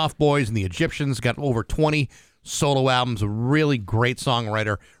the Soft Boys and the Egyptians. Got over 20 solo albums. A really great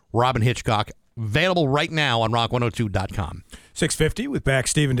songwriter, Robin Hitchcock. Available right now on rock102.com. 6:50 with back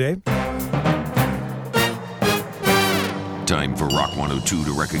Steve and Dave. Time for Rock 102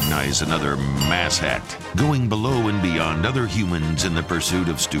 to recognize another Mass Hat, going below and beyond other humans in the pursuit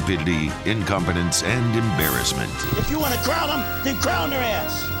of stupidity, incompetence, and embarrassment. If you want to crown them, then crown their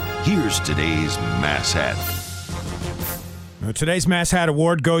ass. Here's today's Mass Hat. Today's Mass Hat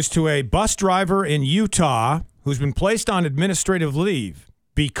Award goes to a bus driver in Utah who's been placed on administrative leave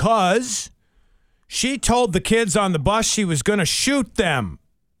because she told the kids on the bus she was going to shoot them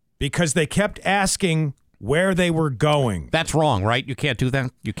because they kept asking where they were going. That's wrong, right? You can't do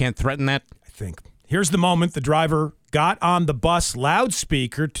that? You can't threaten that? I think. Here's the moment the driver got on the bus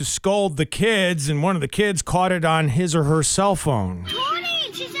loudspeaker to scold the kids, and one of the kids caught it on his or her cell phone.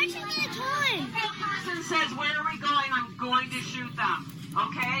 Morning! She's texting me a time. If that person says, where are we going? I'm going to shoot them.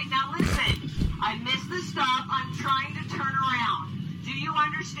 Okay? Now listen. I missed the stop. I'm trying to turn around. Do you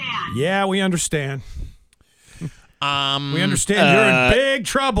understand? Yeah, we understand. We understand you're in big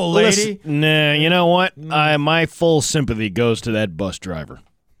trouble, lady. Listen, nah, you know what? My full sympathy goes to that bus driver.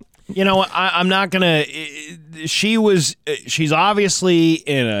 You know what? I'm not gonna. She's obviously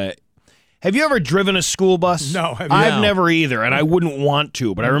in a. Have you ever driven a school bus? No, I've never either, and I wouldn't want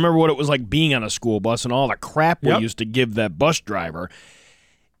to. But I remember what it was like being on a school bus and all the crap we used to give that bus driver.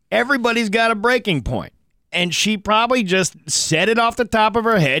 Everybody's got a breaking point. And she probably just said it off the top of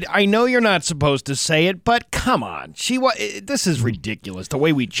her head. I know you're not supposed to say it, but come on. This is ridiculous, the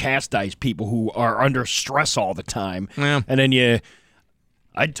way we chastise people who are under stress all the time. Yeah. And then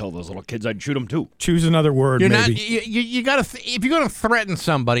I'd tell those little kids I'd shoot them too. Choose another word, You're maybe. not. You got to. If you're going to threaten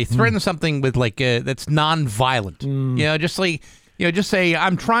somebody, threaten something with that's non-violent. Just like just say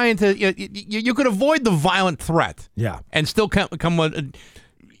I'm trying to. You could avoid the violent threat. Yeah. And still come with.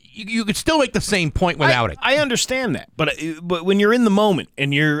 You could still make the same point without it. I understand that, but when you're in the moment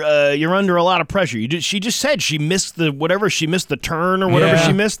and you're under a lot of pressure, she just said she missed the turn or whatever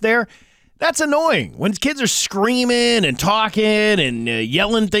she missed there. That's annoying. When kids are screaming and talking and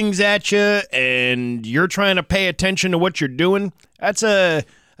yelling things at you, and you're trying to pay attention to what you're doing, that's a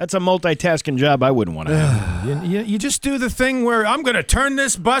multitasking job I wouldn't want to have. You just do the thing where I'm going to turn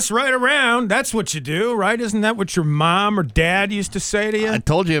this bus right around. That's what you do, right? Isn't that what your mom or dad used to say to you? I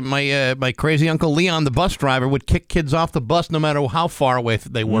told you my crazy Uncle Leon, the bus driver, would kick kids off the bus no matter how far away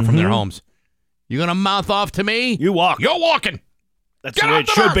they were from their homes. You going to mouth off to me? You walk. You're walking. That's the way it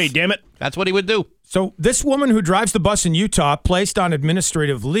should be, damn it. That's what he would do. So this woman who drives the bus in Utah, placed on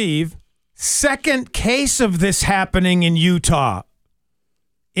administrative leave, second case of this happening in Utah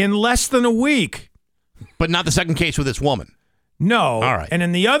in less than a week. But not the second case with this woman. No. All right. And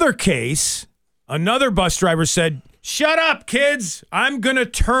in the other case, another bus driver said, "Shut up, kids. I'm going to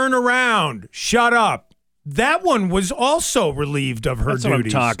turn around. Shut up." That one was also relieved of her That's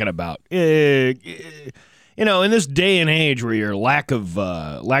duties. what I'm talking about. In this day and age where you're lack of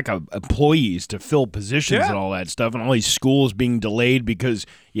employees to fill positions and all that stuff, and all these schools being delayed because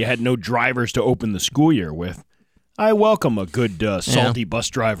you had no drivers to open the school year with, I welcome a good salty bus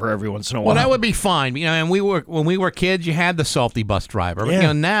driver every once in a while. Well, that would be fine. And when we were kids, you had the salty bus driver. Yeah.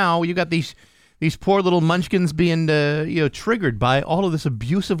 But, now you got these poor little munchkins being triggered by all of this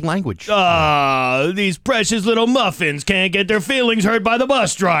abusive language. These precious little muffins can't get their feelings hurt by the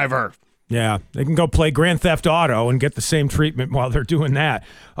bus driver. Yeah, they can go play Grand Theft Auto and get the same treatment while they're doing that.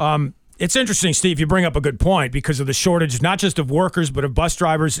 It's interesting, Steve, you bring up a good point because of the shortage, not just of workers, but of bus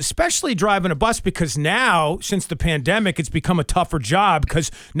drivers, especially driving a bus, because now, since the pandemic, it's become a tougher job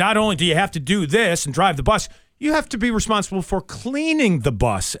because not only do you have to do this and drive the bus, you have to be responsible for cleaning the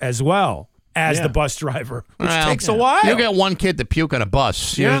bus as well as the bus driver, which takes a while. You get one kid to puke on a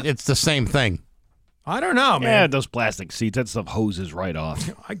bus. Yeah. It's the same thing. I don't know, man. Yeah, those plastic seats, that stuff hoses right off.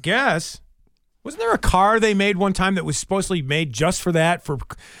 I guess. Wasn't there a car they made one time that was supposedly made just for that, for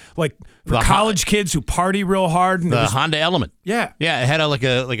college kids who party real hard? And The Honda Element. Yeah. Yeah, it had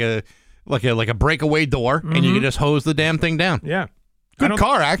a breakaway door, and you could just hose the damn thing down. Yeah. Good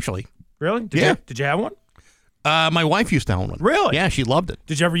car, actually. Really? Did you have one? My wife used to own one. Really? Yeah, she loved it.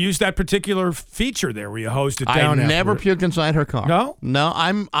 Did you ever use that particular feature there where you hosed it down? I never afterward? puked inside her car. No? No,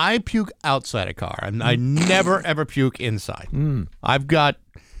 I puke outside a car, and I never ever puke inside. I've got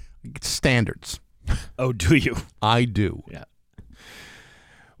standards. Oh, do you? I do. Yeah.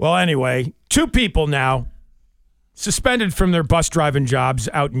 Well, anyway, 2 people now suspended from their bus driving jobs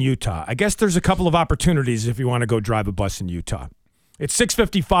out in Utah. I guess there's a couple of opportunities if you want to go drive a bus in Utah. It's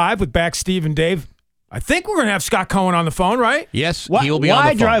 6:55 with Back Steve and Dave. I think we're going to have Scott Cohen on the phone, right? Yes, he will be on the phone.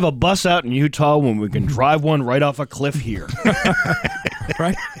 Why drive a bus out in Utah when we can drive one right off a cliff here?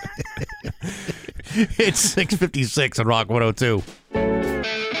 Right? It's 6:56 on Rock 102.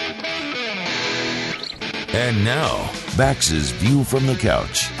 And now, Bax's View from the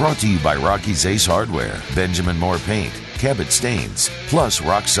Couch, brought to you by Rocky's Ace Hardware, Benjamin Moore Paint, Cabot Stains, plus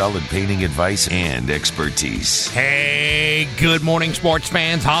rock-solid painting advice and expertise. Hey, good morning, sports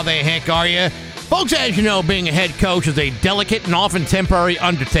fans. How the heck are you? Folks, as you know, being a head coach is a delicate and often temporary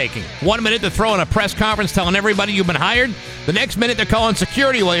undertaking. 1 minute they're throwing a press conference telling everybody you've been hired. The next minute they're calling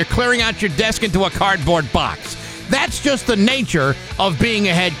security while you're clearing out your desk into a cardboard box. That's just the nature of being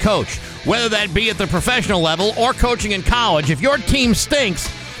a head coach. Whether that be at the professional level or coaching in college, if your team stinks,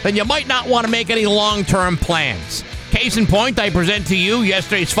 then you might not want to make any long-term plans. Case in point, I present to you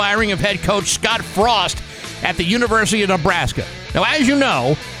yesterday's firing of head coach Scott Frost at the University of Nebraska. Now, as you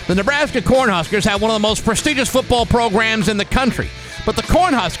know, the Nebraska Cornhuskers have one of the most prestigious football programs in the country. But the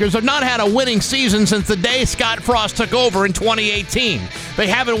Cornhuskers have not had a winning season since the day Scott Frost took over in 2018. They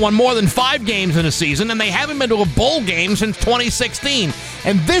haven't won more than 5 games in a season, and they haven't been to a bowl game since 2016.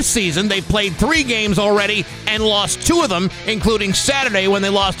 And this season, they've played 3 games already and lost 2 of them, including Saturday when they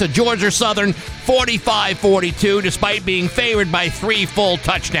lost to Georgia Southern 45-42, despite being favored by 3 full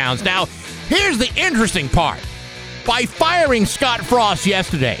touchdowns. Now, here's the interesting part. By firing Scott Frost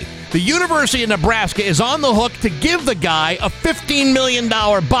yesterday, the University of Nebraska is on the hook to give the guy a $15 million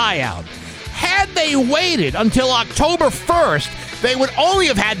buyout. Had they waited until October 1st, they would only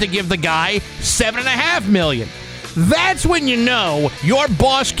have had to give the guy $7.5 million. That's when you know your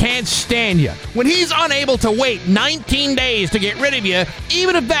boss can't stand you. When he's unable to wait 19 days to get rid of you,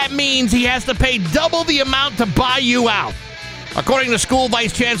 even if that means he has to pay double the amount to buy you out. According to school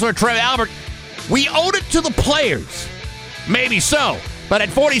vice chancellor Trev Albert, we owed it to the players. Maybe so, but at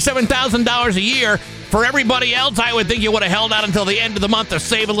 $47,000 a year, for everybody else, I would think you would have held out until the end of the month to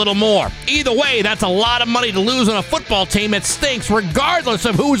save a little more. Either way, that's a lot of money to lose on a football team that stinks, regardless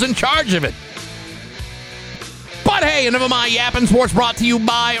of who's in charge of it. But hey, enough of my yapping. Sports brought to you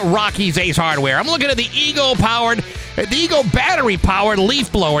by Rocky's Ace Hardware. I'm looking at the Ego battery-powered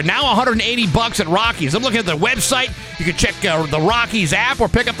leaf blower, now $180 at Rocky's. I'm looking at the website. You can check the Rocky's app or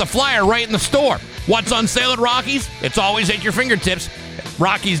pick up the flyer right in the store. What's on sale at Rocky's? It's always at your fingertips.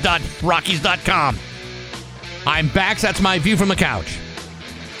 Rockies.com. I'm Bax. That's my view from the couch.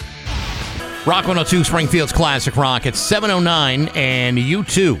 Rock 102, Springfield's Classic Rock. It's 7:09, and you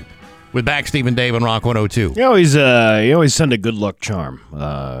too, with Bax, Stephen Dave, and Rock 102. You always send a good luck charm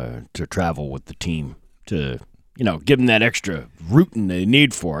to travel with the team to, give them that extra rooting they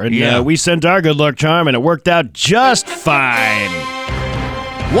need for it. And we sent our good luck charm, and it worked out just fine.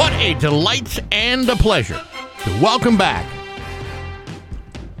 What a delight and a pleasure to welcome back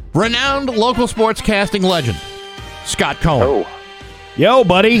renowned local sportscasting legend, Scott Cohen. Oh. Yo,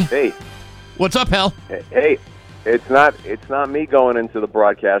 buddy. Hey. What's up, Hell? Hey. It's not me going into the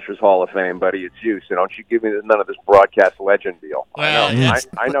Broadcasters Hall of Fame, buddy. It's you. So don't you give me none of this broadcast legend deal. Well,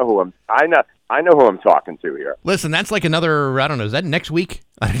 I know who I'm talking to here. Listen, that's like another. I don't know. Is that next week?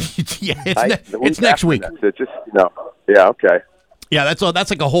 It's next week. It's just Yeah. Okay. Yeah, that's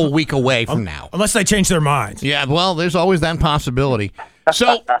like a whole week away from now. Unless they change their minds. Yeah. Well, there's always that possibility.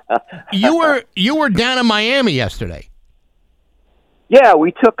 So you were down in Miami yesterday. Yeah,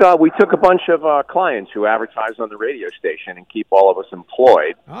 we took a bunch of clients who advertise on the radio station and keep all of us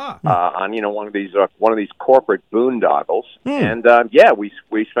employed on one of these corporate boondoggles, and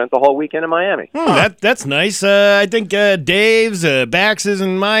we spent the whole weekend in Miami. That's nice. I think Dave's, Bax's,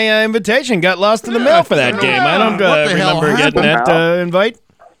 and my invitation got lost in the mail for that game. I don't remember getting that invite.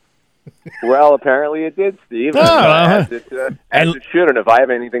 Well, apparently it did, Steve. As it shouldn't. If I have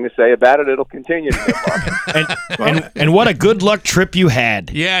anything to say about it, it'll continue to get and what a good luck trip you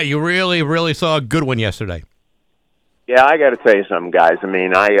had. Yeah, you really, really saw a good one yesterday. Yeah, I got to tell you something, guys. I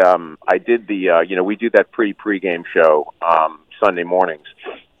mean, I did the we do that pregame show Sunday mornings,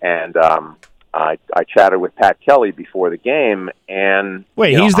 and I chatted with Pat Kelly before the game, and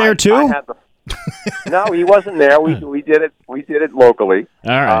wait, he's there too? No, he wasn't there. We did it locally.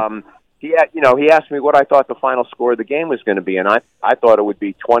 All right. He asked me what I thought the final score of the game was going to be, and I thought it would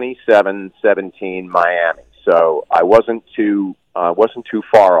be 27-17 Miami. So I wasn't too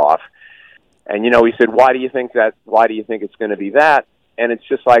far off. And he said, "Why do you think it's going to be that?" And it's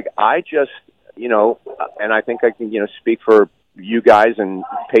just like and I think I can speak for you guys and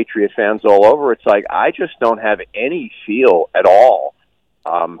Patriot fans all over. It's like I just don't have any feel at all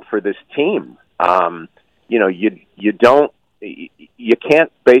for this team. You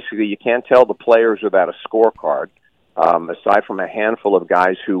can't tell the players without a scorecard. Aside from a handful of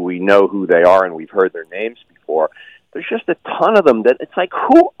guys who we know who they are and we've heard their names before, there's just a ton of them that it's like,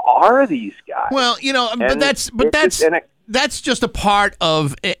 who are these guys? Well, that's just a part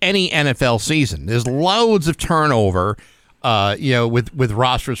of any NFL season. There's loads of turnover, with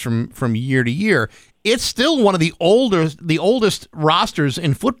rosters from year to year. It's still one of the oldest rosters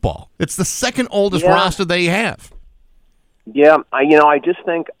in football. It's the second oldest roster they have. Yeah, I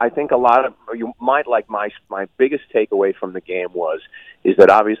think a lot of my biggest takeaway from the game is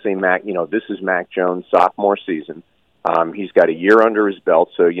that obviously Mac, this is Mac Jones' sophomore season. He's got a year under his belt,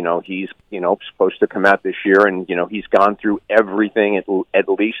 so he's supposed to come out this year, and he's gone through everything at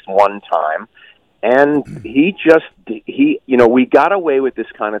least one time. And we got away with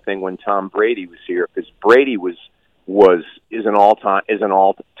this kind of thing when Tom Brady was here, because Brady is an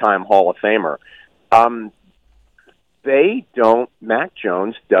all-time Hall of Famer. Mac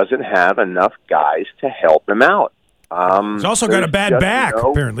Jones doesn't have enough guys to help him out. He's also got a bad back.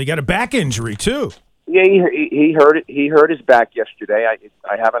 Apparently, got a back injury too. Yeah, he hurt it. He hurt his back yesterday.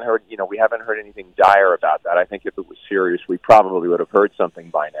 I haven't heard. We haven't heard anything dire about that. I think if it was serious, we probably would have heard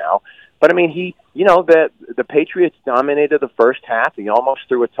something by now. But I mean, the Patriots dominated the first half. He almost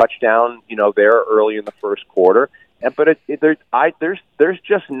threw a touchdown, there early in the first quarter. But there's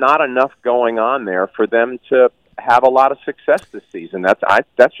just not enough going on there for them to have a lot of success this season.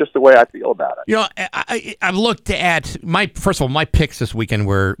 That's just the way I feel about it. I've looked at my picks this weekend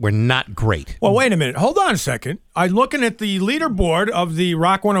were not great. Well, wait a minute. Hold on a second. I'm looking at the leaderboard of the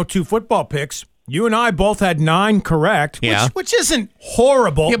Rock 102 football picks. You and I both had 9 correct, which isn't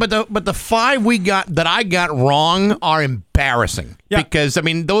horrible. Yeah, but the 5 that I got wrong are embarrassing. Yeah. Because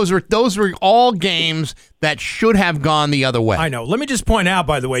those were all games that should have gone the other way. I know. Let me just point out,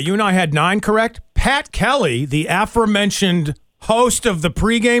 by the way, you and I had 9 correct. Pat Kelly, the aforementioned host of the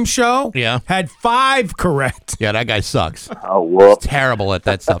pregame show, had 5 correct. Yeah, that guy sucks. Oh, whoop. He's terrible at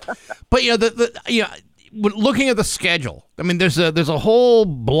that stuff. But looking at the schedule, I mean, there's a whole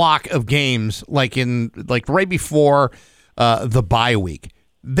block of games like right before the bye week.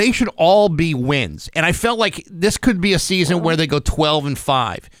 They should all be wins, and I felt like this could be a season where they go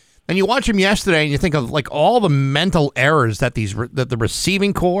 12-5. And you watch them yesterday, and you think of like all the mental errors that the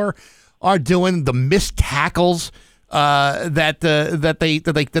receiving core are doing, the missed tackles that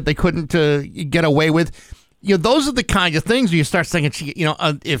they couldn't get away with. Those are the kinds of things where you start thinking,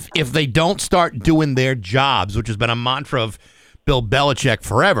 if they don't start doing their jobs, which has been a mantra of Bill Belichick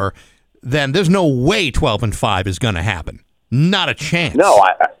forever, then there's no way 12-5 is going to happen. Not a chance. No,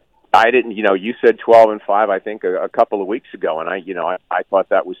 I didn't. You said 12-5. I think a couple of weeks ago, and I thought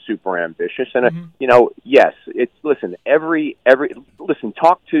that was super ambitious. And yes, it's listen. Listen.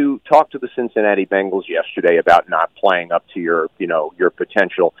 Talk to the Cincinnati Bengals yesterday about not playing up to your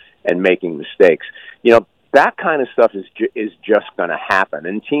potential and making mistakes. That kind of stuff is just going to happen,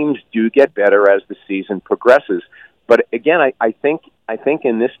 and teams do get better as the season progresses. But again, I think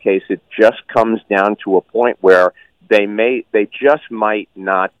in this case, it just comes down to a point where they just might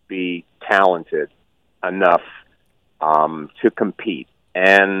not be talented enough to compete.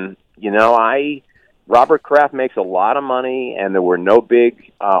 And Robert Kraft makes a lot of money, and there were no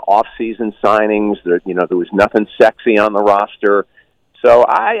big off-season signings. There was nothing sexy on the roster. So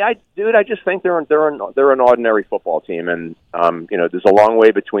I just think they're an ordinary football team, and there's a long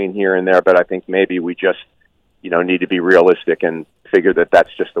way between here and there. But I think maybe we just need to be realistic and figure that that's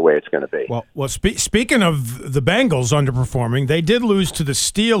just the way it's going to be. Well, speaking of the Bengals underperforming, they did lose to the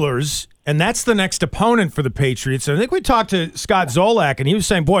Steelers, and that's the next opponent for the Patriots. And I think we talked to Scott Zolak, and he was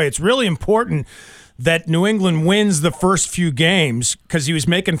saying, boy, it's really important that New England wins the first few games, because he was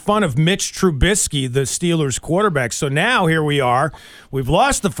making fun of Mitch Trubisky, the Steelers quarterback. So now here we are. We've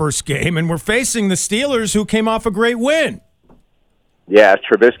lost the first game, and we're facing the Steelers, who came off a great win. Yeah,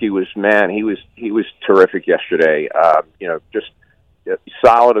 Trubisky was he was terrific yesterday. Just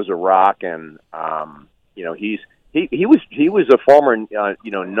solid as a rock, and he was a former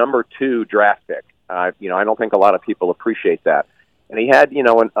number 2 draft pick. I don't think a lot of people appreciate that. And he had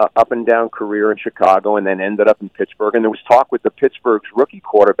an up and down career in Chicago, and then ended up in Pittsburgh. And there was talk with the Pittsburgh's rookie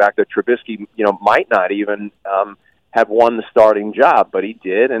quarterback that Trubisky might not even have won the starting job, but he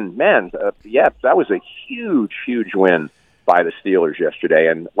did. And man, that was a huge win by the Steelers yesterday.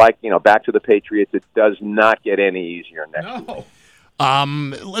 And back to the Patriots, it does not get any easier next week.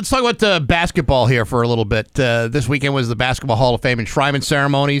 Let's talk about basketball here for a little bit. This weekend was the Basketball Hall of Fame enshrinement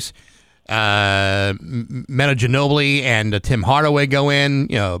ceremonies. Manu Ginobili and Tim Hardaway go in,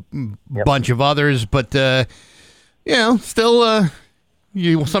 bunch of others, but still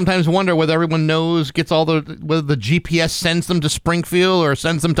you sometimes wonder whether everyone knows, whether the GPS sends them to Springfield or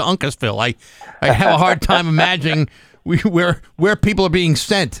sends them to Uncasville. I have a hard time imagining where people are being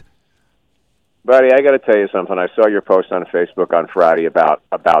sent. Buddy, I got to tell you something. I saw your post on Facebook on Friday about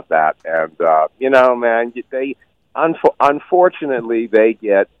that, and man, unfortunately they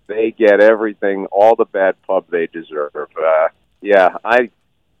get everything, all the bad pub they deserve.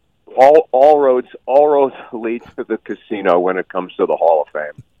 All roads lead to the casino when it comes to the Hall of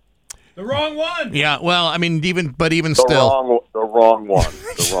Fame. The wrong one. Yeah, well, I mean, even still, the wrong one.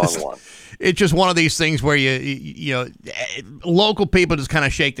 The wrong one. It's just one of these things where you local people just kind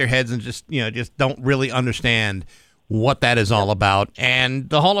of shake their heads and just don't really understand what that is all about. And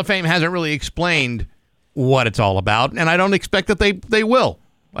the Hall of Fame hasn't really explained what it's all about, and I don't expect that they will.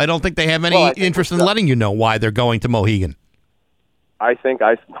 I don't think they have any interest in letting you know why they're going to Mohegan.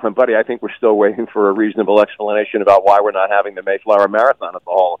 Buddy, I think we're still waiting for a reasonable explanation about why we're not having the Mayflower Marathon at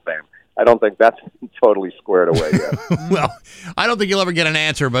the Hall of Fame. I don't think that's totally squared away yet. Well, I don't think you'll ever get an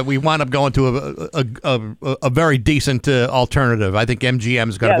answer, but we wound up going to a very decent alternative. I think MGM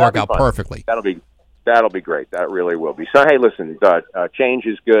is going to work out perfectly. That'll be great. That really will be. So, hey, listen, change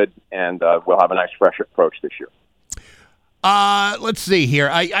is good, and we'll have a nice, fresh approach this year. Let's see here.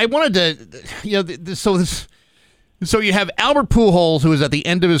 I wanted to, so you have Albert Pujols, who is at the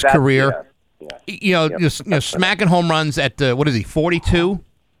end of his career. Smacking home runs at what is he, 42?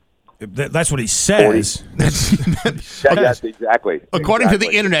 That's what he says. That's exactly. According to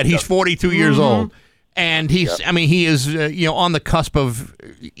the internet, he's 42 years old. And he is, on the cusp of,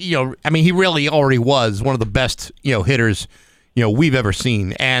 he really already was one of the best, hitters, we've ever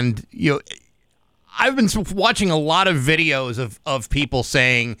seen. And, I've been watching a lot of videos of people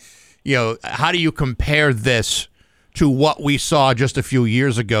saying, how do you compare this to what we saw just a few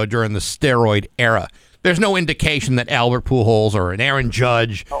years ago during the steroid era? there's no indication that Albert Pujols or an Aaron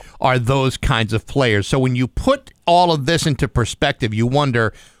Judge are those kinds of players. So when you put all of this into perspective, you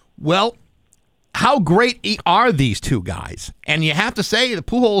wonder, well, how great are these two guys? And you have to say that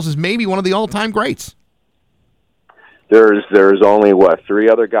Pujols is maybe one of the all-time greats. There's only, 3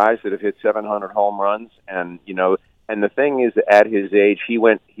 other guys that have hit 700 home runs, and and the thing is, at his age, he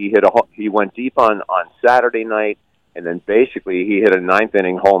went deep on Saturday night, and then basically he hit a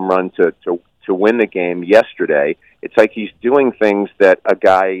 9th-inning home run to win the game yesterday. It's like he's doing things that a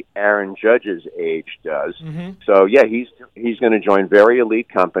guy Aaron Judge's age does. Mm-hmm. So yeah, he's going to join very elite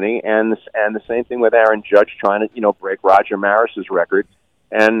company, and the same thing with Aaron Judge trying to break Roger Maris's record.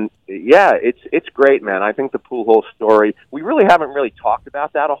 And yeah, it's great, man. I think the Pujols story, we really haven't really talked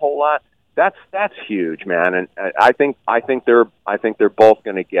about that a whole lot. That's huge, man. And I think they're both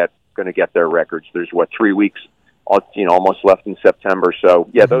going to get their records. There's 3 weeks, almost left in September. So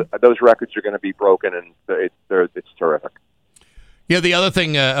yeah, those records are going to be broken, and it's terrific. Yeah, the other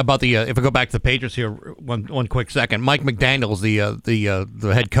thing about the if I go back to the Patriots here, one quick second, Mike McDaniel's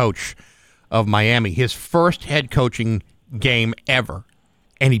the head coach of Miami, his first head coaching game ever,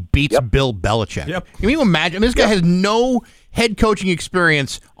 and he beats Bill Belichick. Yep. Can you imagine? This guy has no head coaching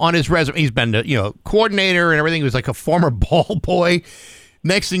experience on his resume. He's been coordinator and everything. He was like a former ball boy.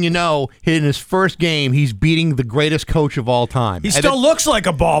 Next thing you know, in his first game, he's beating the greatest coach of all time. He still looks like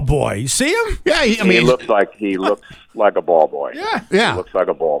a ball boy. You see him? Yeah, he looks like a ball boy. Yeah, he looks like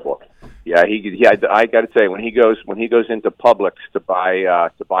a ball boy. Yeah, I got to say, when he goes into Publix to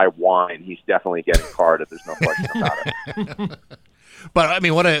buy wine, he's definitely getting carded. There's no question about it. But I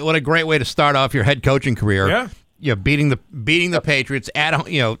mean, what a great way to start off your head coaching career. Yeah. Beating the Patriots at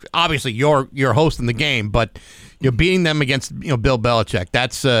obviously you're hosting the game, but you're beating them against Bill Belichick.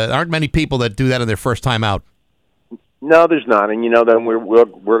 That's aren't many people that do that on their first time out. No, there's not, and then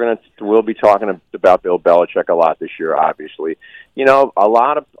we'll be talking about Bill Belichick a lot this year. Obviously, a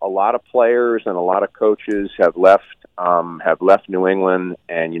lot of players and a lot of coaches have left New England,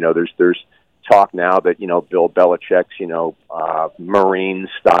 and there's talk now that Bill Belichick's Marine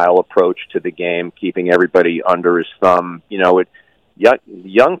style approach to the game, keeping everybody under his thumb.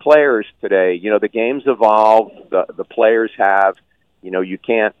 Young players today, the game's evolved. The players have, you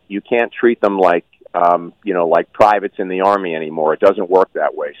can't treat them like like privates in the Army anymore. It doesn't work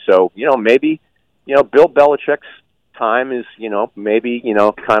that way. So maybe Bill Belichick's time is maybe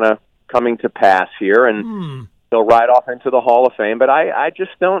kind of coming to pass here, and he'll ride off into the Hall of Fame. But I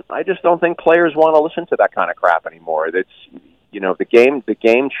just don't think players want to listen to that kind of crap anymore. It's the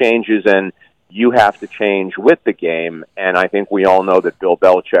game changes, and you have to change with the game. And I think we all know that Bill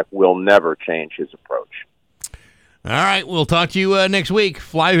Belichick will never change his approach. All right, we'll talk to you next week.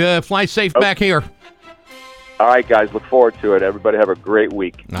 Fly safe back here. All right, guys, look forward to it. Everybody have a great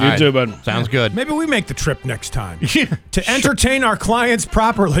week. You too, bud. Sounds good. Maybe we make the trip next time to entertain our clients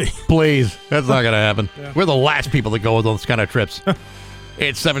properly. Please. That's not going to happen. Yeah. We're the last people that go with those kind of trips.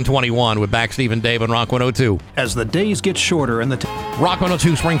 It's 7:21 with back Steve and Dave on Rock 102. As the days get shorter and Rock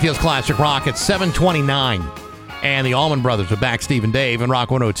 102, Springfield's Classic Rock at 7:29. And the Allman Brothers with back Steve and Dave and Rock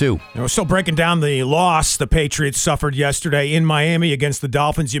 102. We're still breaking down the loss the Patriots suffered yesterday in Miami against the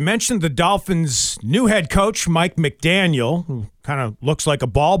Dolphins. You mentioned the Dolphins' new head coach, Mike McDaniel, who kind of looks like a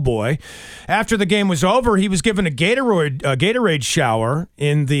ball boy. After the game was over, he was given a Gatorade shower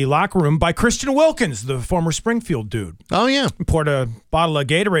in the locker room by Christian Wilkins, the former Springfield dude. Oh, yeah. He poured a bottle of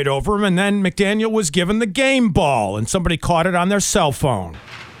Gatorade over him, and then McDaniel was given the game ball, and somebody caught it on their cell phone.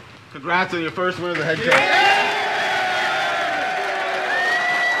 Congrats on your first win as a head coach.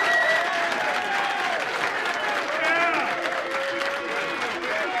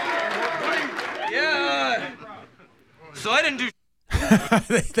 So I didn't do.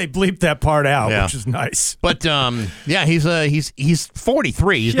 They bleeped that part out, which is nice. But he's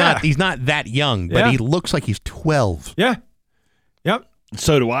 43. He's not that young, but he looks like he's 12. Yeah. Yep.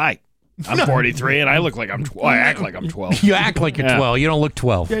 So do I. I'm 43, and I look like I act like I'm 12. You act like you're 12. You don't look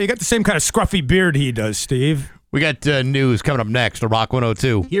 12. Yeah, you got the same kind of scruffy beard he does, Steve. We got news coming up next on Rock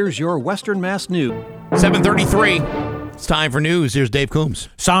 102. Here's your Western Mass news. 7:33. It's time for news. Here's Dave Coombs.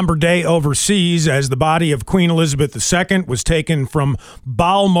 Somber day overseas as the body of Queen Elizabeth II was taken from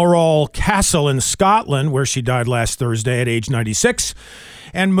Balmoral Castle in Scotland, where she died last Thursday at age 96,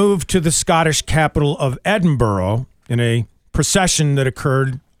 and moved to the Scottish capital of Edinburgh in a procession that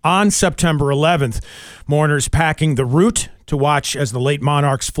occurred on September 11th. Mourners packing the route to watch as the late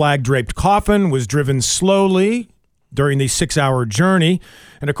monarch's flag-draped coffin was driven slowly during the 6-hour journey.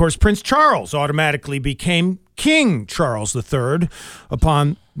 And, of course, Prince Charles automatically became King Charles III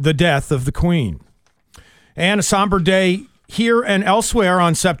upon the death of the Queen. And a somber day here and elsewhere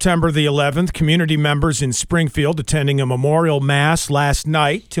on September the 11th, community members in Springfield attending a memorial mass last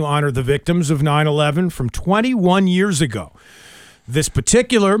night to honor the victims of 9/11 from 21 years ago. This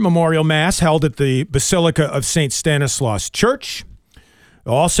particular memorial mass held at the Basilica of St. Stanislaus Church.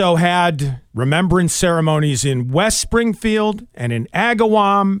 Also had remembrance ceremonies in West Springfield and in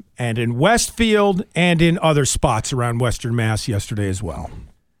Agawam and in Westfield and in other spots around Western Mass yesterday as well.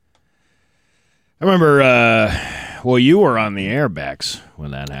 I remember, you were on the air, Bax,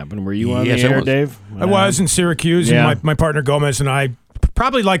 when that happened. Were you on the air, Dave? I was in Syracuse, and my partner Gomez and I,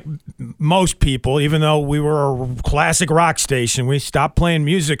 probably like most people, even though we were a classic rock station, we stopped playing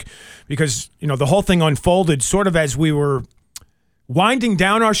music because, the whole thing unfolded sort of as we were winding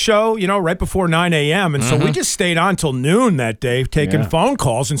down our show, right before 9 a.m. And so we just stayed on till noon that day taking phone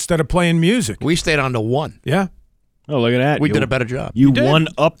calls instead of playing music. We stayed on to 1. Yeah. Oh, look at that. We did a better job. You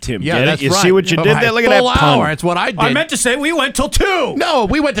one-upped him. Yeah, that's you right. see what you did there? Look at that full hour. pun. That's what I did. I meant to say we went till 2. No,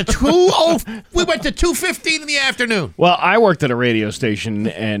 we went to 2:15 in the afternoon. Well, I worked at a radio station,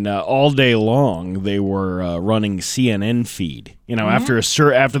 and all day long they were running CNN feed. After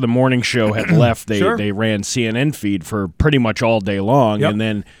the morning show had left, they ran CNN feed for pretty much all day long, and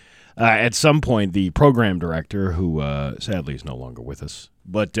then at some point the program director, who sadly is no longer with us,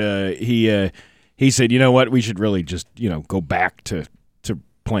 but he said, "You know what? We should really just go back to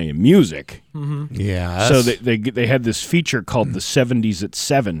playing music." Mm-hmm. Yeah. So they had this feature called the 70s at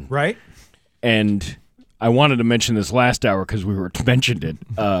 7, right? And I wanted to mention this last hour because we were mentioned it.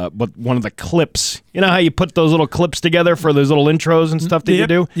 But one of the clips, how you put those little clips together for those little intros and stuff that you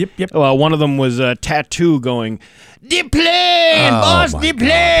do? Yep. Well, one of them was a Tattoo going, "The plane, boss, the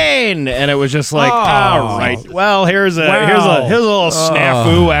plane," and it was just like, all right. Well, here's a little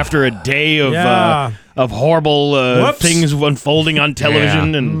snafu after a day of horrible things unfolding on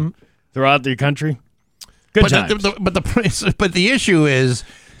television and throughout the country. Good times. But the issue is,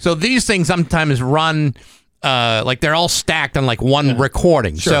 so these things sometimes run like they're all stacked on like one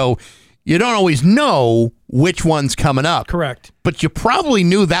recording. Sure. So you don't always know which one's coming up. Correct. But you probably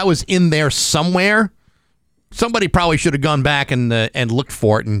knew that was in there somewhere. Somebody probably should have gone back and looked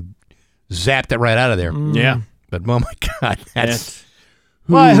for it and zapped it right out of there. Yeah. But oh my God, that's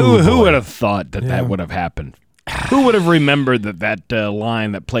who would have thought that would have happened? Who would have remembered that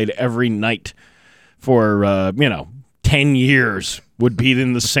line that played every night for 10 years would be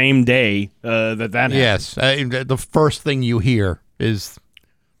in the same day that happened? Yes. The first thing you hear is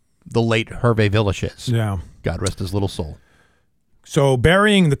the late Hervé Villechaize. Yeah. God rest his little soul. So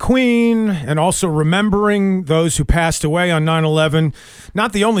burying the Queen and also remembering those who passed away on 9/11,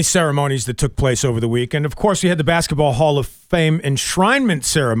 not the only ceremonies that took place over the weekend. Of course, we had the Basketball Hall of Fame enshrinement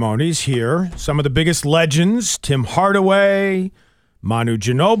ceremonies here. Some of the biggest legends, Tim Hardaway, Manu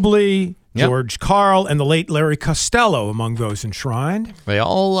Ginobili, George Karl, and the late Larry Costello among those enshrined. They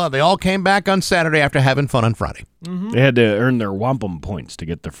all came back on Saturday after having fun on Friday. Mm-hmm. They had to earn their wampum points to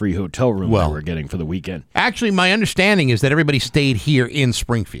get the free hotel room they were getting for the weekend. Actually, my understanding is that everybody stayed here in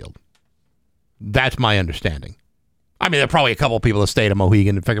Springfield. That's my understanding. I mean, there are probably a couple of people that stayed at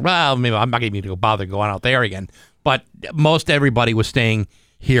Mohegan and figured, well, maybe I'm not going to need to bother going out there again. But most everybody was staying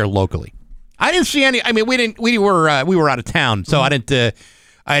here locally. I didn't see any. I mean, we were out of town, so I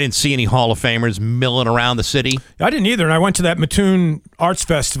didn't see any Hall of Famers milling around the city. I didn't either, and I went to that Mattoon Arts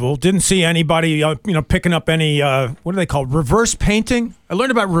Festival. Didn't see anybody, picking up any, what do they call, reverse painting? I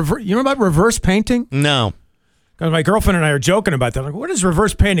learned about you know about reverse painting? No. Because my girlfriend and I are joking about that. Like, what is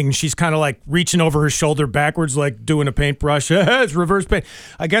reverse painting? And she's kind of like reaching over her shoulder backwards, like doing a paintbrush. It's reverse paint.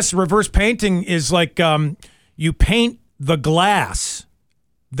 I guess reverse painting is like you paint the glass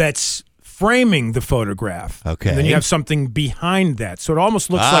that's framing the photograph. Okay. And then you have something behind that. So it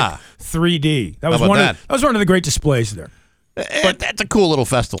almost looks like 3D. That was that was one of the great displays there. But that's a cool little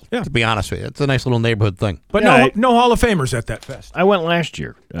festival, to be honest with you. It's a nice little neighborhood thing. But no Hall of Famers at that fest. I went last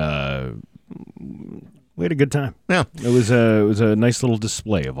year. We had a good time. Yeah. It was a nice little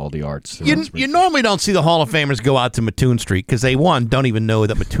display of all the arts. You normally don't see the Hall of Famers go out to Mattoon Street because they, don't even know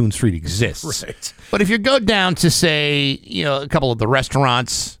that Mattoon Street exists. Right. But if you go down to, say, a couple of the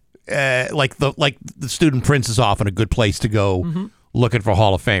restaurants, like the Student Prince is often a good place to go looking for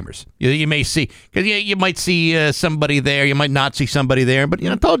Hall of Famers. You may see, because you might see somebody there, you might not see somebody there, but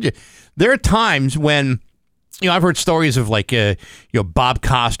I told you, there are times when, I've heard stories of like, Bob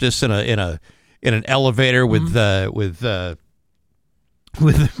Costas in an elevator with a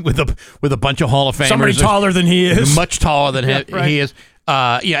bunch of Hall of Famers. Somebody taller than he is. Much taller than he is.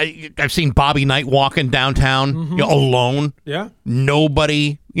 I've seen Bobby Knight walking downtown alone. Yeah.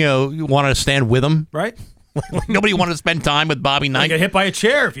 Nobody, wanted to stand with him. Right. Nobody wanted to spend time with Bobby Knight. Get hit by a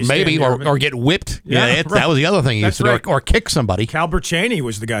chair if you maybe, stand there. or get whipped. Yeah, Yeah, right. that was the other thing he used to do, or kick somebody. Calbert Cheney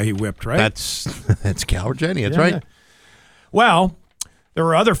was the guy he whipped, right? That's Calbert Cheney. That's right. Yeah. Well, there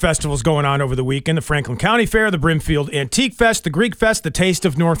were other festivals going on over the weekend: the Franklin County Fair, the Brimfield Antique Fest, the Greek Fest, the Taste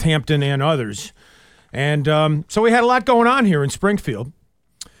of Northampton, and others. And so we had a lot going on here in Springfield.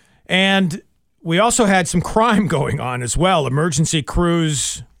 And we also had some crime going on as well. Emergency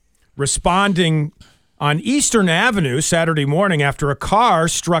crews responding on Eastern Avenue Saturday morning after a car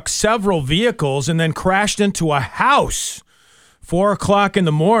struck several vehicles and then crashed into a house. 4 o'clock in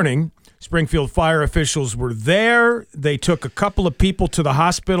the morning, Springfield fire officials were there. They took a couple of people to the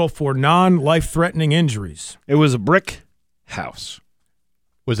hospital for non-life-threatening injuries. It was a brick house.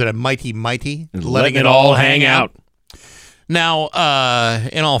 Was it a mighty? Letting it all hang out. Now,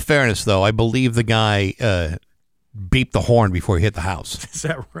 in all fairness, though, I believe the guy beeped the horn before he hit the house. Is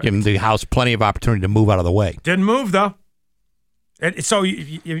that right? Giving the house plenty of opportunity to move out of the way. Didn't move, though. So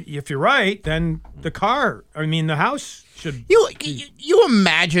if you're right, then the house should... You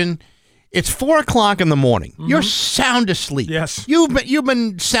imagine it's 4 o'clock in the morning. Mm-hmm. You're sound asleep. Yes. You've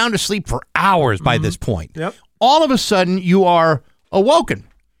been sound asleep for hours by this point. Yep. All of a sudden, you are awoken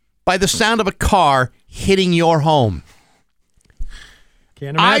by the sound of a car hitting your home.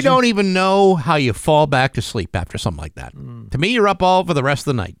 Can't imagine. I don't even know how you fall back to sleep after something like that. To me, you're up all for the rest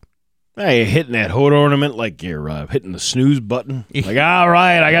of the night. Hey, you're hitting that hood ornament like you're hitting the snooze button. Like, all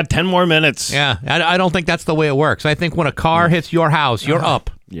right, I got 10 more minutes. Yeah, I don't think that's the way it works. I think when a car hits your house, you're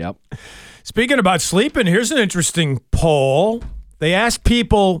up. Yep. Speaking about sleeping, here's an interesting poll. They asked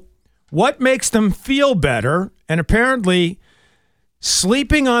people what makes them feel better, and apparently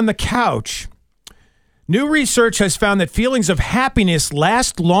sleeping on the couch. New research has found that feelings of happiness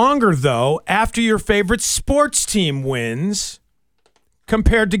last longer, though, after your favorite sports team wins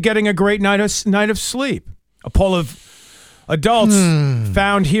compared to getting a great night of sleep. A poll of adults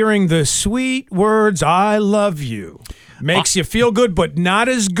found hearing the sweet words, "I love you," makes you feel good, but not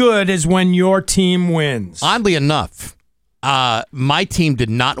as good as when your team wins. Oddly enough, my team did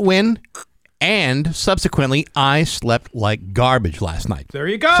not win, and subsequently, I slept like garbage last night. There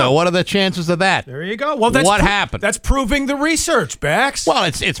you go. So what are the chances of that? There you go. Well, what happened? That's proving the research, Bax. Well,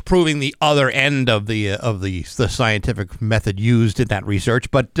 it's proving the other end of the scientific method used in that research.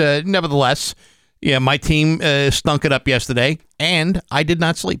 But nevertheless, yeah, my team stunk it up yesterday, and I did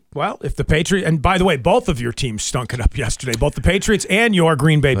not sleep. Well, if the Patriots, and by the way, both of your teams stunk it up yesterday, both the Patriots and your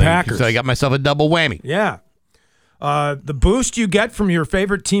Green Bay Packers. So I got myself a double whammy. Yeah. The boost you get from your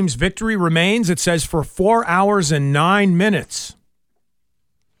favorite team's victory remains, it says, for 4 hours and 9 minutes.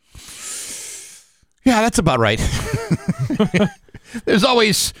 Yeah, that's about right. There's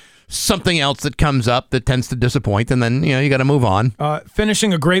always something else that comes up that tends to disappoint, and then you got to move on.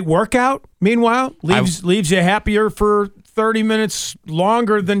 Finishing a great workout, meanwhile, leaves you happier for 30 minutes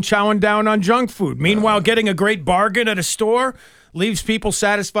longer than chowing down on junk food. Meanwhile, getting a great bargain at a store leaves people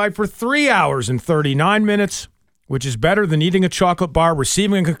satisfied for 3 hours and 39 minutes. Which is better than eating a chocolate bar,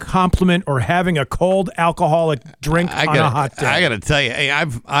 receiving a compliment, or having a cold alcoholic drink on a hot day. I got to tell you, hey,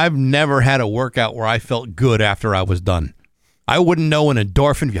 I've never had a workout where I felt good after I was done. I wouldn't know an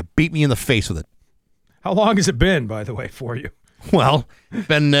endorphin if you beat me in the face with it. How long has it been, by the way, for you? Well, it's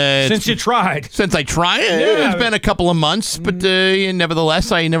been since you tried. Since I tried, it's been a couple of months, but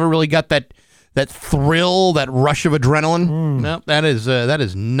nevertheless, I never really got that thrill, that rush of adrenaline. No, that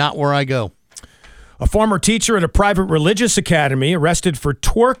is not where I go. A former teacher at a private religious academy arrested for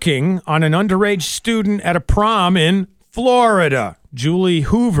twerking on an underage student at a prom in Florida. Julie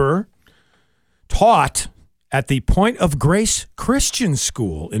Hoover taught at the Point of Grace Christian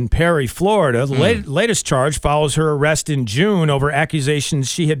School in Perry, Florida. The latest charge follows her arrest in June over accusations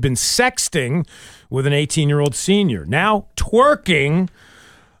she had been sexting with an 18-year-old senior. Now twerking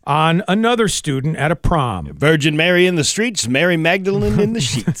on another student at a prom. Virgin Mary in the streets, Mary Magdalene in the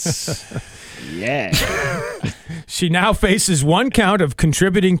sheets. Yeah. She now faces 1 count of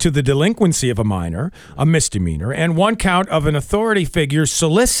contributing to the delinquency of a minor, a misdemeanor, and 1 count of an authority figure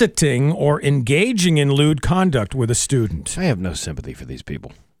soliciting or engaging in lewd conduct with a student. I have no sympathy for these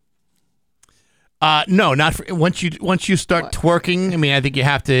people. No, not for, once you start twerking. I mean, I think you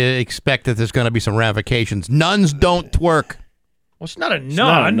have to expect that there's going to be some ramifications. Nuns don't twerk. Well, it's not a nun. She's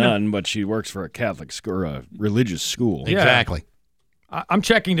not a nun, but she works for a Catholic school or a religious school. Yeah. Exactly. I'm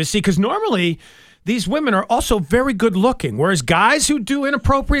checking to see, because normally these women are also very good looking, whereas guys who do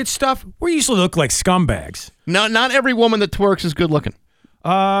inappropriate stuff, we usually look like scumbags. No, not every woman that twerks is good looking.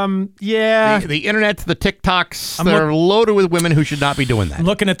 Yeah. The internet, the TikToks, they're loaded with women who should not be doing that. I'm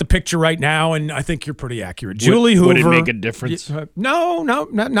looking at the picture right now, and I think you're pretty accurate. Julie Hoover. Would it make a difference? No,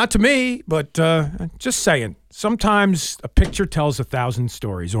 not to me, but just saying. Sometimes a picture tells 1,000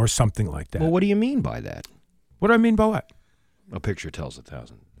 stories or something like that. Well, what do you mean by that? What do I mean by what? A picture tells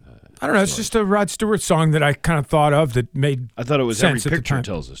 1,000. I don't know. It's just a Rod Stewart song that I kind of thought of that made I thought it was sense every at the picture time.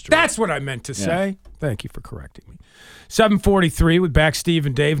 tells a story. That's what I meant to say. Thank you for correcting me. 7:43 with back Steve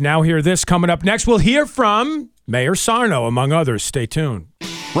and Dave. Now hear this coming up next. We'll hear from Mayor Sarno, among others. Stay tuned.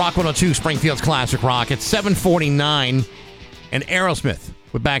 Rock 102, Springfield's Classic Rock. It's 7:49 and Aerosmith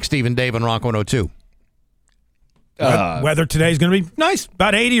with back Steve and Dave on Rock 102. Weather today is going to be nice.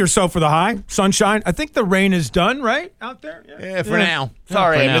 About 80 or so for the high. Sunshine. I think the rain is done, right? Out there? Yeah, for now.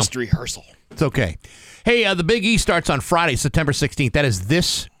 Sorry, For I now. missed rehearsal. It's okay. Hey, the Big E starts on Friday, September 16th. That is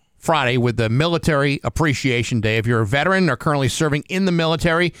this Friday with the Military Appreciation Day. If you're a veteran or currently serving in the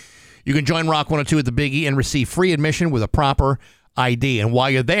military, you can join Rock 102 at the Big E and receive free admission with a proper ID. And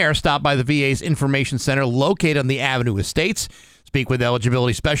while you're there, stop by the VA's Information Center located on the Avenue Estates. Speak with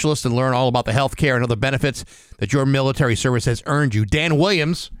eligibility specialists and learn all about the health care and other benefits that your military service has earned you. Dan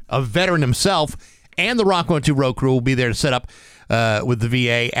Williams, a veteran himself, and the Rock 102 Road Crew will be there to set up with the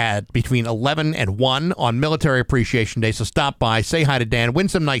VA at between 11 and 1 on Military Appreciation Day. So stop by, say hi to Dan, win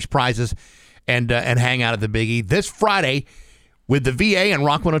some nice prizes, and hang out at the Big E this Friday with the VA and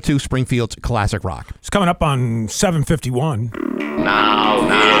Rock 102 Springfield's Classic Rock. It's coming up on 7:51.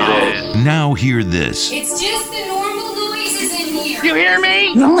 Now hear this. It's just the normal noises in here. You hear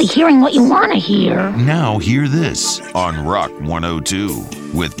me? You're only hearing what you want to hear. Now hear this on Rock 102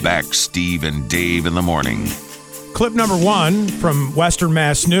 with back Steve and Dave in the morning. Clip number 1 from Western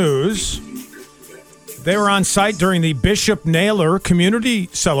Mass News. They were on site during the Bishop Naylor community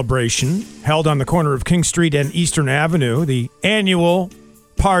celebration held on the corner of King Street and Eastern Avenue, the annual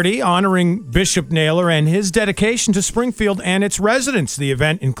party honoring Bishop Naylor and his dedication to Springfield and its residents. The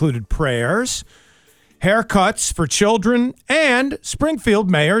event included prayers, haircuts for children, and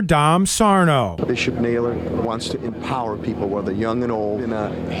Springfield Mayor Dom Sarno. Bishop Naylor wants to empower people, whether young and old, in a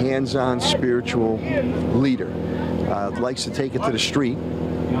hands-on spiritual leader. Likes to take it to the street,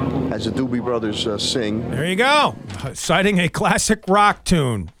 as the Doobie Brothers sing. There you go. Citing a classic rock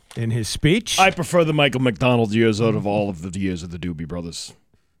tune in his speech. I prefer the Michael McDonald years out of all of the years of the Doobie Brothers.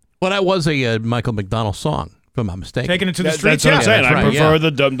 Well, that was a Michael McDonald song, if I'm not mistaken. Taking it to the streets. That's what I'm saying. that's I right,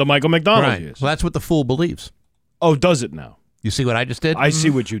 prefer the Michael McDonald Right. years. Well, that's what the fool believes. Oh, does it now? You see what I just did? I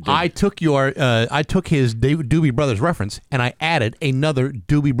see what you did. I took his Doobie Brothers reference and I added another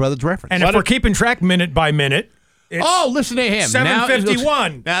Doobie Brothers reference. And if we're keeping track minute by minute, it's listen to him.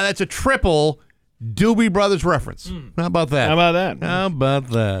 7:51. Now that's a triple Doobie Brothers reference. How about that? How about that? How about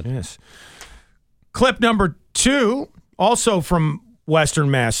that? Yes. Clip number 2, also from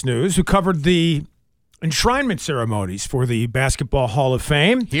Western Mass News, who covered the enshrinement ceremonies for the Basketball Hall of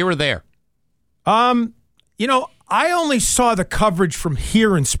Fame. Here or there? I only saw the coverage from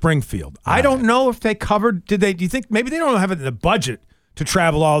here in Springfield. I don't know if they covered. Do you think maybe they don't have it in the budget to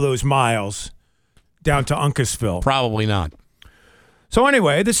travel all those miles down to Uncasville? Probably not. So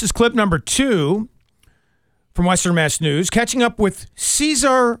anyway, this is clip number 2 from Western Mass News, catching up with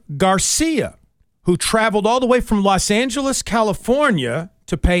Cesar Garcia, who traveled all the way from Los Angeles, California,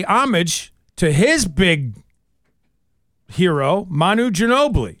 to pay homage to his big hero, Manu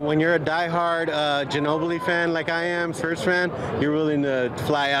Ginobili. When you're a diehard Ginobili fan like I am, Spurs fan, you're willing to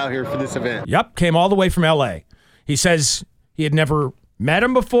fly out here for this event. Yep, came all the way from L.A. He says he had never met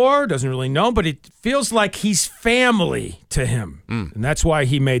him before, doesn't really know him, but it feels like he's family to him. And that's why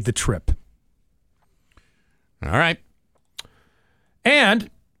he made the trip. All right. And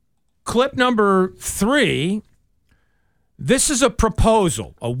clip number 3, this is a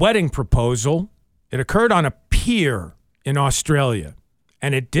proposal, a wedding proposal. It occurred on a pier in Australia,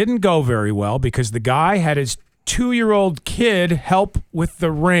 and it didn't go very well because the guy had his 2-year-old kid help with the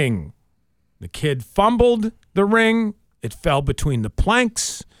ring. The kid fumbled the ring. It fell between the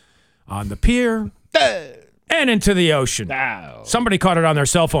planks on the pier and into the ocean. Somebody caught it on their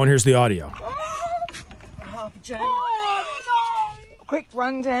cell phone. Here's the audio. Quick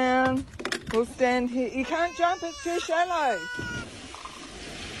run down. We'll stand here. You can't jump, it's too shallow.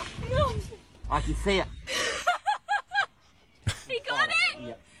 No. I can see it. He got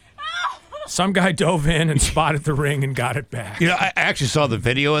it? Some guy dove in and spotted the ring and got it back. I actually saw the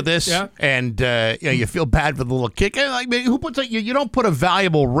video of this, and you feel bad for the little kid. Like, who puts you don't put a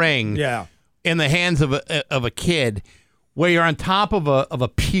valuable ring in the hands of a kid where you're on top of a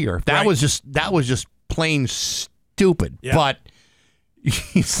pier. That was just plain stupid. Yeah. But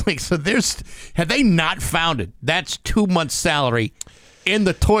he's like, so had they not found it? That's 2 months' salary In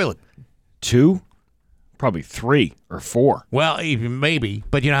the toilet. 2? Probably 3 or 4. Well, even maybe,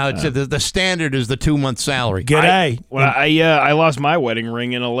 but you know how it's the standard is the 2-month salary. G'day. I lost my wedding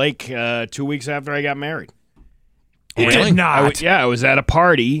ring in a lake 2 weeks after I got married. Did not. I was at a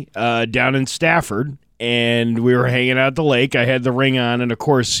party down in Stafford, and we were hanging out at the lake. I had the ring on, and of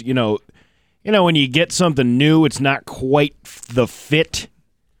course, you know, when you get something new, it's not quite the fit.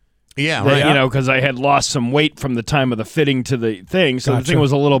 Yeah, right. You know, because I had lost some weight from the time of the fitting to the thing, so the thing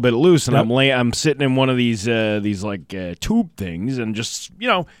was a little bit loose, and I'm sitting in one of these tube things, and just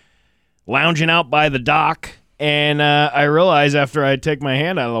lounging out by the dock, and I realize after I take my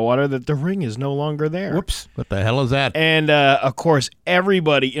hand out of the water that the ring is no longer there. Whoops! What the hell is that? And of course,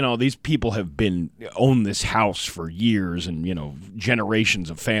 everybody, these people have owned this house for years, and generations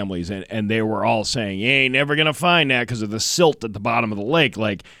of families, and they were all saying, "You ain't never gonna find that because of the silt at the bottom of the lake."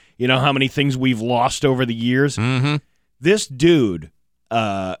 Like. You know how many things we've lost over the years? Mm-hmm. This dude,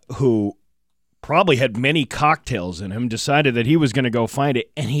 who probably had many cocktails in him, decided that he was going to go find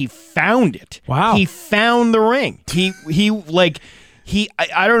it, and he found it. Wow. He found the ring.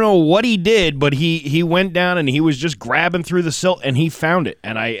 I don't know what he did, but he went down and he was just grabbing through the silt, and he found it,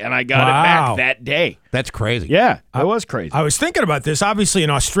 and I got it back that day. That's crazy. Yeah, it was crazy. I was thinking about this. Obviously, in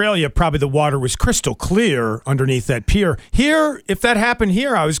Australia, probably the water was crystal clear underneath that pier. Here, if that happened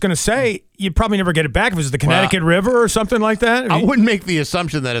here, I was going to say you'd probably never get it back if it was the Connecticut River or something like that. I wouldn't make the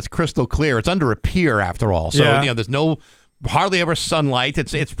assumption that it's crystal clear. It's under a pier, after all. So, there's hardly ever sunlight.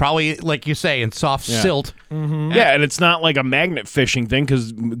 It's probably, like you say, in soft silt. Mm-hmm. Yeah, and it's not like a magnet fishing thing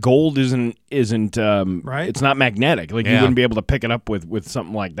because gold isn't right. It's not magnetic. Like you wouldn't be able to pick it up with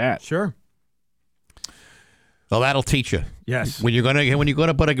something like that. Sure. Well, that'll teach you. Yes. When you're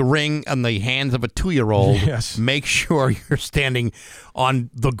gonna put a ring on the hands of a 2-year-old, yes, make sure you're standing on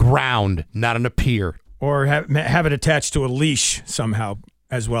the ground, not on a pier, or have it attached to a leash somehow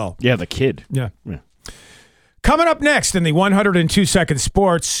as well. Yeah, the kid. Yeah. Coming up next in the 102-second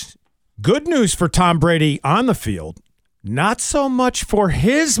sports, good news for Tom Brady on the field. Not so much for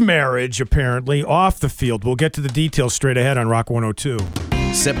his marriage, apparently, off the field. We'll get to the details straight ahead on Rock 102.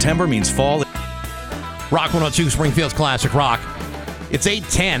 September means fall. Rock 102, Springfield's Classic Rock. It's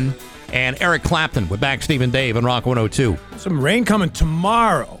 8:10, and Eric Clapton with Back Steve and Dave on Rock 102. Some rain coming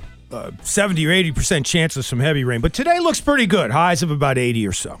tomorrow. 70 or 80% chance of some heavy rain. But today looks pretty good. Highs of about 80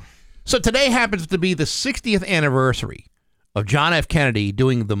 or so. So today happens to be the 60th anniversary of John F. Kennedy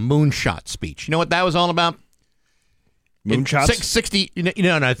doing the moonshot speech. You know what that was all about? Moonshots? 60. No,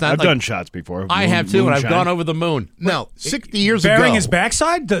 it's not. I've done shots before. I have too, and I've gone over the moon. No, 60 years ago. Bearing his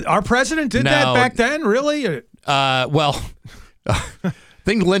backside? Our president did that back then? Really? Well, I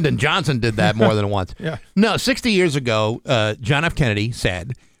think Lyndon Johnson did that more than once. Yeah. No, 60 years ago, John F. Kennedy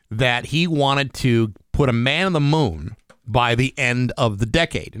said that he wanted to put a man on the moon by the end of the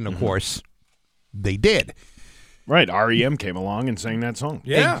decade. And, of course, they did. Right. REM came along and sang that song.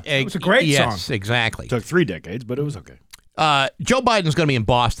 Yeah, it was a great song. Yes, exactly. Took 3 decades, but it was okay. Joe Biden's going to be in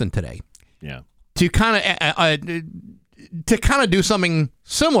Boston today. Yeah. To kind of do something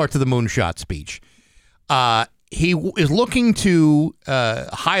similar to the moonshot speech. He is looking to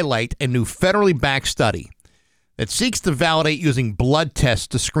highlight a new federally backed study that seeks to validate using blood tests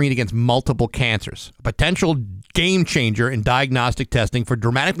to screen against multiple cancers, a potential game changer in diagnostic testing for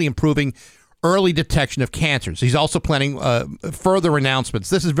dramatically improving early detection of cancers. He's also planning further announcements.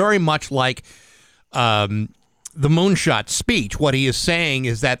 This is very much like the moonshot speech. What he is saying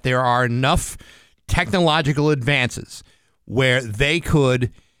is that there are enough technological advances where they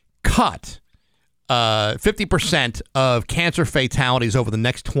could cut 50% of cancer fatalities over the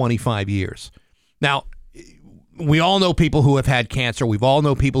next 25 years. Now, we all know people who have had cancer. We all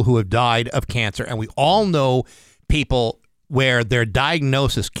know people who have died of cancer. And we all know people where their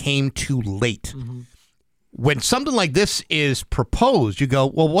diagnosis came too late. Mm-hmm. When something like this is proposed, you go,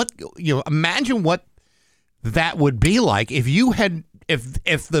 well, imagine what that would be like if you had,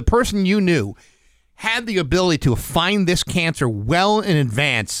 if the person you knew had the ability to find this cancer well in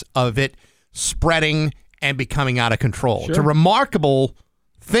advance of it spreading and becoming out of control. Sure. It's a remarkable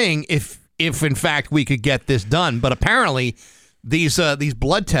thing if in fact we could get this done. But apparently these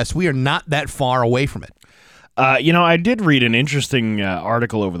blood tests, we are not that far away from it. I did read an interesting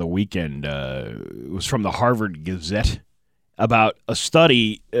article over the weekend. It was from the Harvard Gazette about a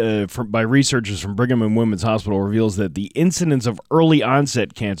study by researchers from Brigham and Women's Hospital reveals that the incidence of early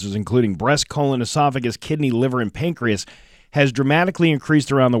onset cancers, including breast, colon, esophagus, kidney, liver, and pancreas, has dramatically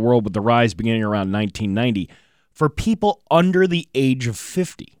increased around the world, with the rise beginning around 1990. for people under the age of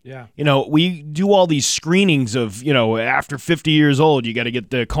 50. Yeah. You know, we do all these screenings of, you know, after 50 years old, you got to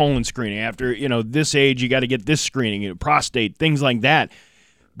get the colon screening. After, you know, this age, you got to get this screening, you know, prostate, things like that.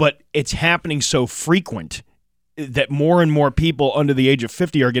 But it's happening so frequent that more and more people under the age of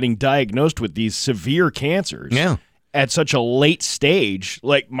 50 are getting diagnosed with these severe cancers at such a late stage.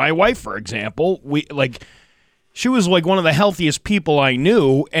 Like my wife, for example, she was like one of the healthiest people I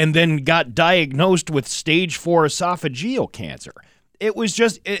knew and then got diagnosed with stage 4 esophageal cancer. It was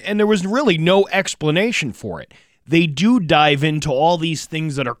just, and there was really no explanation for it. They do dive into all these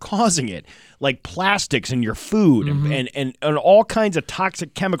things that are causing it, like plastics in your food and all kinds of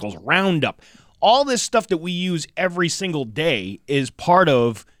toxic chemicals, Roundup. All this stuff that we use every single day is part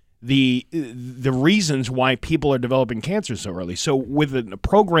of the reasons why people are developing cancer so early. So with a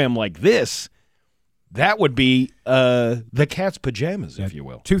program like this, that would be the cat's pajamas, if you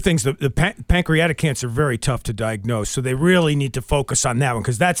will. Two things. The pancreatic cancer, very tough to diagnose, so they really need to focus on that one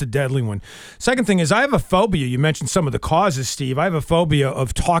because that's a deadly one. Second thing is I have a phobia. You mentioned some of the causes, Steve. I have a phobia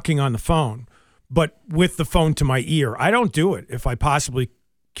of talking on the phone, but with the phone to my ear. I don't do it if I possibly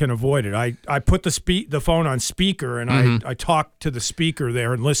can avoid it. I put the phone on speaker and I talk to the speaker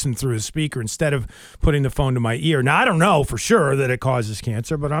there and listen through the speaker instead of putting the phone to my ear. Now, I don't know for sure that it causes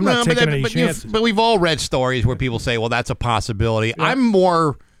cancer, but I'm not taking any chances. But we've all read stories where people say, well, that's a possibility. Yeah. I'm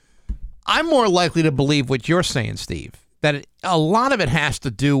more likely to believe what you're saying, Steve, that a lot of it has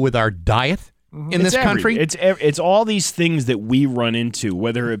to do with our diet. In this country, it's all these things that we run into,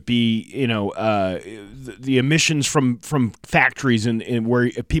 whether it be the emissions from factories and where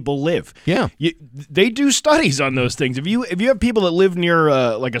people live. Yeah, they do studies on those things. If you have people that live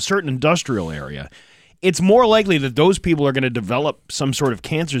near like a certain industrial area, it's more likely that those people are going to develop some sort of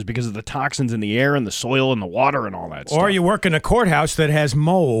cancers because of the toxins in the air and the soil and the water and all that stuff. Or you work in a courthouse that has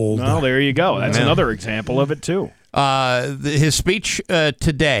mold. Well, there you go. That's another example of it too. His speech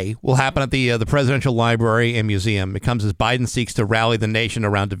today will happen at the Presidential Library and Museum. It comes as Biden seeks to rally the nation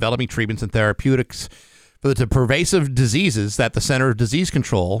around developing treatments and therapeutics for the pervasive diseases that the Center of Disease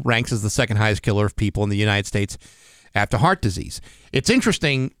Control ranks as the second highest killer of people in the United States after heart disease. It's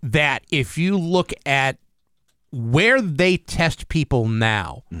interesting that if you look at where they test people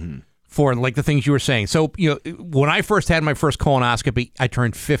now for like the things you were saying. So, when I first had my first colonoscopy, I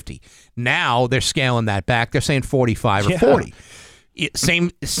turned 50. Now they're scaling that back. They're saying 45 or 40.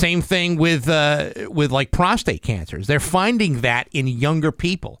 Same thing with like prostate cancers. They're finding that in younger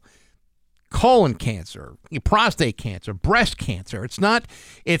people. Colon cancer, prostate cancer, breast cancer. It's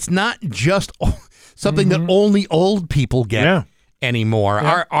not just something that only old people get anymore.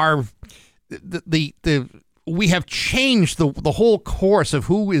 Yeah. We have changed the whole course of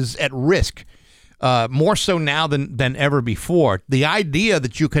who is at risk, more so now than ever before. The idea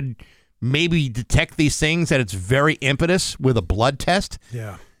that you could maybe detect these things at its very impetus with a blood test,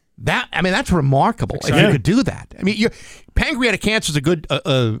 that's remarkable. Exciting. If you could do that, pancreatic cancer is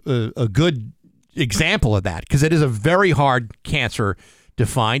a good example of that because it is a very hard cancer to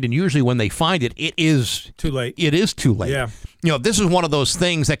find, and usually when they find it, it is too late. It is too late. Yeah, this is one of those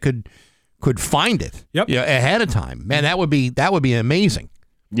things that could find it ahead of time. Man, that would be amazing.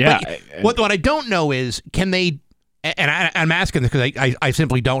 Yeah. But what I don't know is, can they, and I'm asking this because I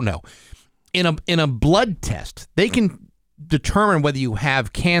simply don't know. In a blood test, they can determine whether you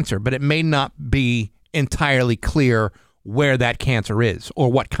have cancer, but it may not be entirely clear where that cancer is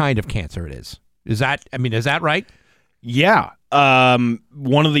or what kind of cancer it is. Is that right? Yeah.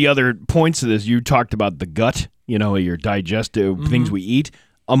 One of the other points of this, you talked about the gut, your digestive things we eat.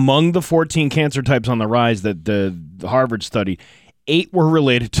 Among the 14 cancer types on the rise that the Harvard study, 8 were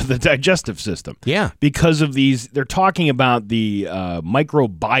related to the digestive system. Yeah. Because of these, they're talking about the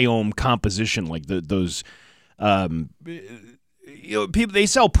microbiome composition, like those people, they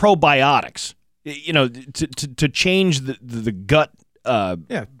sell probiotics, to change the gut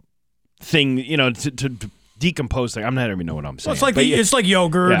thing, to decompose thing. I'm not even know what I'm saying. Well, it's like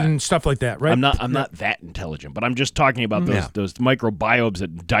yogurt and stuff like that, right? I'm not that intelligent, but I'm just talking about those microbiomes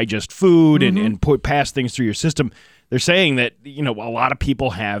that digest food and pass things through your system. They're saying that a lot of people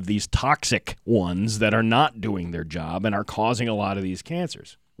have these toxic ones that are not doing their job and are causing a lot of these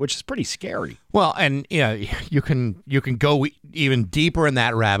cancers, which is pretty scary. Well, and you can go even deeper in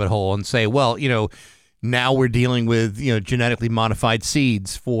that rabbit hole and say, well, now we're dealing with genetically modified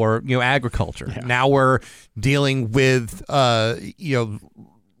seeds for agriculture. Yeah. Now we're dealing with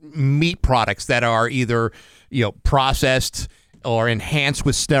meat products that are either processed or enhanced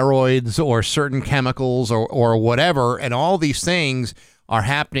with steroids or certain chemicals or whatever, and all these things are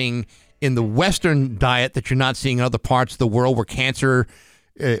happening in the Western diet that you're not seeing in other parts of the world where cancer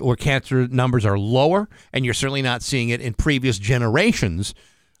where cancer numbers are lower, and you're certainly not seeing it in previous generations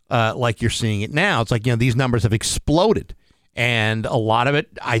like you're seeing it now. It's like, these numbers have exploded. And a lot of it,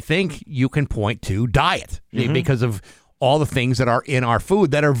 I think you can point to diet because of all the things that are in our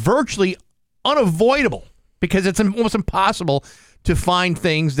food that are virtually unavoidable, because it's almost impossible to find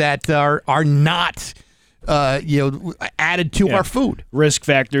things that are not added to our food. Risk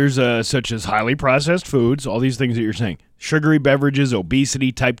factors such as highly processed foods, all these things that you're saying, sugary beverages,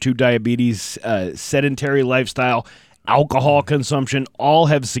 obesity, type 2 diabetes, sedentary lifestyle, alcohol consumption, all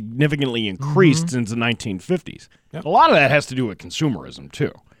have significantly increased since the 1950s. Yep. A lot of that has to do with consumerism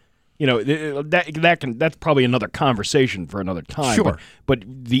too. That's probably another conversation for another time. Sure. But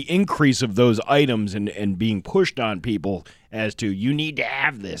the increase of those items and being pushed on people as to you need to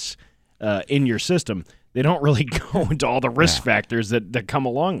have this in your system, they don't really go into all the risk factors that come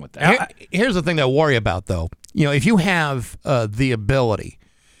along with that. Here's the thing that I worry about, though. If you have the ability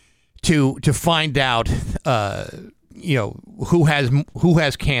to find out, who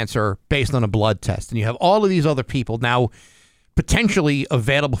has cancer based on a blood test, and you have all of these other people now potentially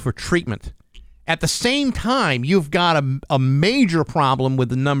available for treatment. At the same time, you've got a major problem with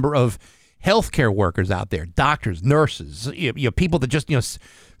the number of healthcare workers out there, doctors, nurses, people that just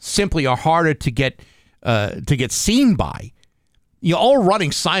simply are harder to get seen by. You're all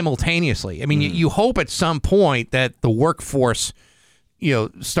running simultaneously. I mean, you hope at some point that the workforce,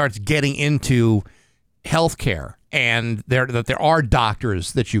 starts getting into healthcare, and that there are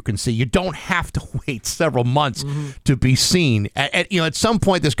doctors that you can see. You don't have to wait several months to be seen. At some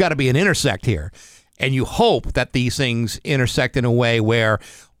point, there's got to be an intersect here, and you hope that these things intersect in a way where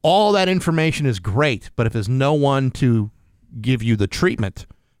all that information is great, but if there's no one to give you the treatment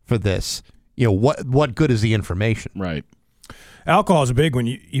for this, what good is the information? Right. Alcohol is a big one.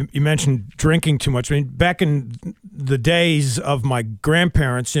 You mentioned drinking too much. I mean, back in the days of my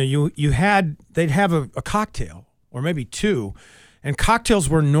grandparents, they'd have a cocktail or maybe two, and cocktails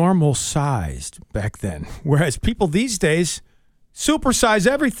were normal sized back then. Whereas people these days supersize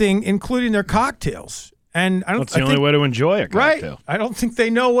everything, including their cocktails. And that's the only way to enjoy a cocktail. Right. I don't think they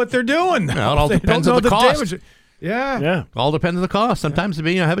know what they're doing. No, it all depends on the cost. Yeah. All depends on the cost. Sometimes to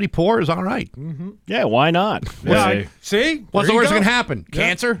be heavy pour is all right. Yeah, why not? See? What's the worst that can happen? Yeah.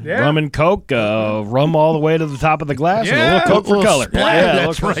 Cancer? Yeah. Rum and Coke, rum all the way to the top of the glass, and a little Coke for color.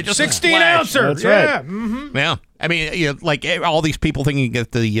 That's right. Just 16 ouncer. That's right. Yeah. I mean, like all these people thinking you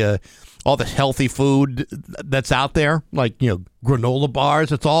get the all the healthy food that's out there, like granola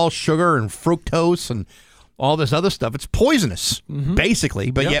bars. It's all sugar and fructose and all this other stuff. It's poisonous, basically,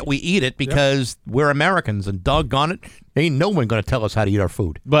 but yet we eat it because we're Americans, and doggone it, ain't no one going to tell us how to eat our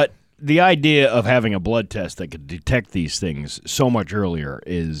food. But the idea of having a blood test that could detect these things so much earlier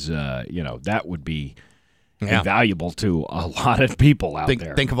is, that would be invaluable to a lot of people out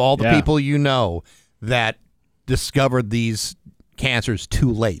there. Think of all the people that discovered these cancers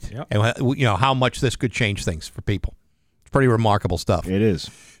too late, and how much this could change things for people. It's pretty remarkable stuff. It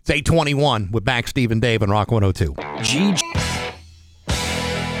is. It's 8:21 with back Steve and Dave on Rock 102.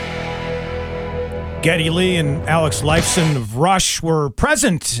 Geddy Lee and Alex Lifeson of Rush were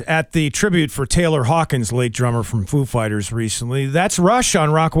present at the tribute for Taylor Hawkins, late drummer from Foo Fighters, recently. That's Rush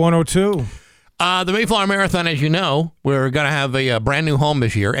on Rock 102. The Mayflower Marathon, as you know, we're going to have a brand new home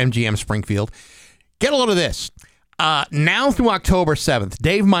this year, MGM Springfield. Get a load of this. Now through October 7th,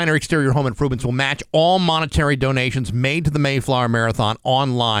 Dave Miner Exterior Home Improvements will match all monetary donations made to the Mayflower Marathon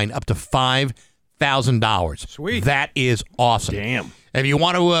online up to $5,000. Sweet. That is awesome. Damn. And if you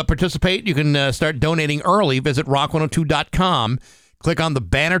want to participate, you can start donating early. Visit rock102.com. Click on the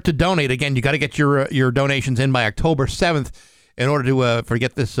banner to donate. Again, you got to get your donations in by October 7th in order to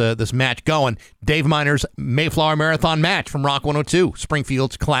get this match going. Dave Miner's Mayflower Marathon match from Rock 102,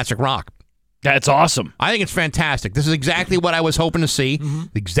 Springfield's classic rock. That's awesome. I think it's fantastic. This is exactly what I was hoping to see,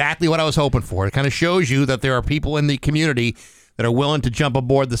 exactly what I was hoping for. It kind of shows you that there are people in the community that are willing to jump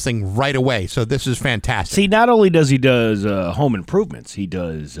aboard this thing right away. So this is fantastic. See, not only does he home improvements, he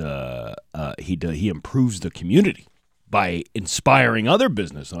improves the community by inspiring other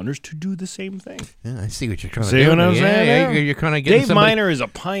business owners to do the same thing. Yeah, I see what you're trying to do. See what I'm saying? Yeah, you're kind of getting Dave Miner is a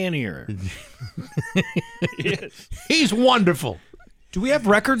pioneer. He's wonderful. Do we have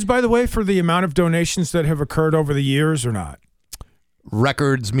records, by the way, for the amount of donations that have occurred over the years or not?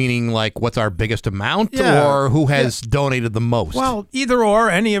 Records meaning like what's our biggest amount or who has donated the most? Well, either or,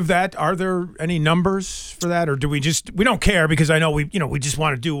 any of that. Are there any numbers for that, or do we don't care because I know we just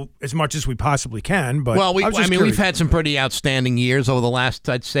want to do as much as we possibly can. But we've had some pretty outstanding years over the last,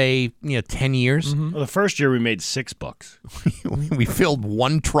 I'd say, 10 years. Well, the first year we made $6. We filled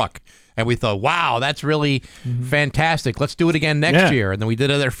one truck And we thought, wow, that's really fantastic. Let's do it again next year. And then we did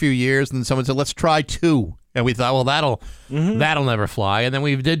it a few years, and then someone said, let's try 2. And we thought, well, that'll never fly. And then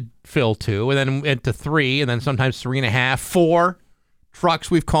we did fill 2, and then into 3, and then sometimes 3.5, 4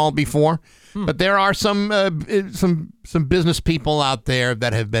 trucks we've called before. But there are some business people out there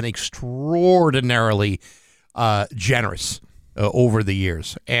that have been extraordinarily generous over the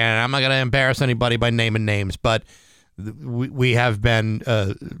years. And I'm not going to embarrass anybody by naming names, but we have been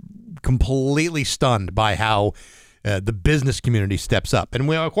completely stunned by how the business community steps up.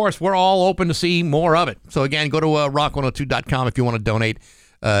 And, of course, we're all open to see more of it. So, again, go to rock102.com if you want to donate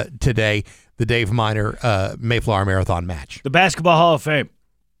today, the Dave Miner Mayflower Marathon match. The Basketball Hall of Fame.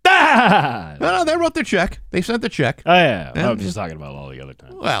 No, they wrote the check. They sent the check. Oh, yeah. I'm just talking about all the other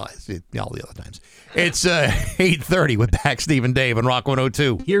times. Well, all the other times. It's 8:30 with Back Steve and Dave on Rock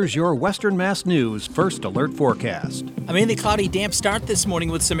 102. Here's your Western Mass News First Alert Forecast. A mainly cloudy, damp start this morning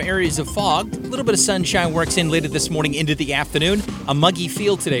with some areas of fog. A little bit of sunshine works in later this morning into the afternoon. A muggy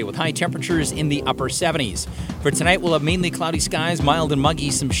feel today with high temperatures in the upper 70s. For tonight, we'll have mainly cloudy skies, mild and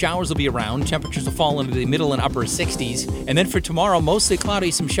muggy. Some showers will be around. Temperatures will fall into the middle and upper 60s. And then for tomorrow, mostly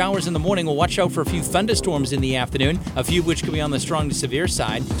cloudy, some showers in the morning. We'll watch out for a few thunderstorms in the afternoon, a few of which could be on the strong to severe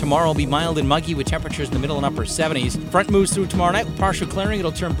side. Tomorrow will be mild and muggy with temperatures in the middle and upper 70s. Front moves through tomorrow night with partial clearing.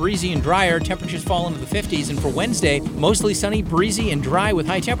 It'll turn breezy and drier. Temperatures fall into the 50s. And for Wednesday, mostly sunny, breezy, and dry with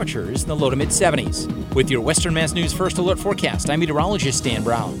high temperatures in the low to mid 70s. With your Western Mass News First Alert Forecast, I'm meteorologist Stan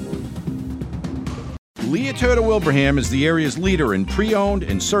Brown. Leah Toyota Wilbraham is the area's leader in pre-owned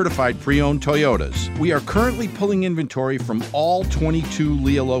and certified pre-owned Toyotas. We are currently pulling inventory from all 22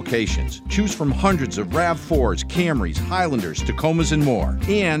 Leah locations. Choose from hundreds of RAV4s, Camrys, Highlanders, Tacomas, and more.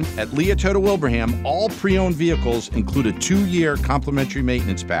 And at Leah Toyota Wilbraham, all pre-owned vehicles include a 2-year complimentary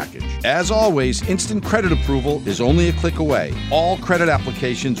maintenance package. As always, instant credit approval is only a click away. All credit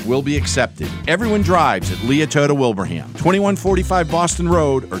applications will be accepted. Everyone drives at Leah Toyota Wilbraham, 2145 Boston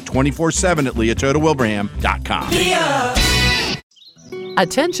Road, or 24/7 at leahtoyotawilbraham.com.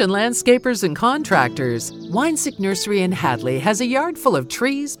 Attention landscapers and contractors. Winesick Nursery in Hadley has a yard full of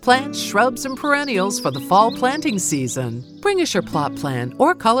trees, plants, shrubs, and perennials for the fall planting season. Bring us your plot plan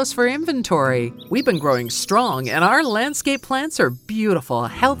or call us for inventory. We've been growing strong and our landscape plants are beautiful,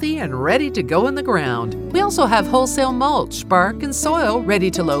 healthy, and ready to go in the ground. We also have wholesale mulch, bark, and soil ready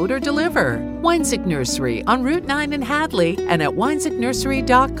to load or deliver. Winesick Nursery on Route 9 in Hadley and at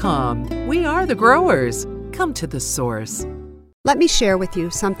winesicknursery.com. We are the growers. Come to the source. Let me share with you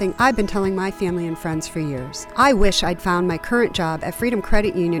something I've been telling my family and friends for years. I wish I'd found my current job at Freedom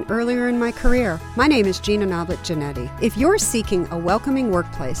Credit Union earlier in my career. My name is Gina Noblet-Giannetti. If you're seeking a welcoming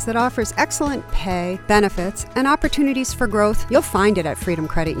workplace that offers excellent pay, benefits, and opportunities for growth, you'll find it at Freedom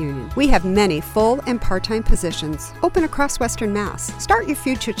Credit Union. We have many full and part-time positions open across Western Mass. Start your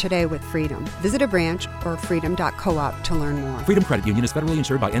future today with Freedom. Visit a branch or freedom.coop to learn more. Freedom Credit Union is federally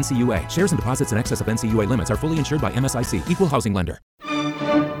insured by NCUA. Shares and deposits in excess of NCUA limits are fully insured by MSIC. Equal housing lender.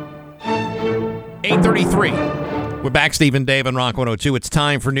 8:33. We're back, Steve and Dave on Rock 102. It's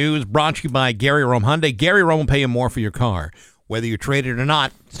time for news brought to you by Gary Rome Hyundai. Gary Rome will pay you more for your car. Whether you trade it or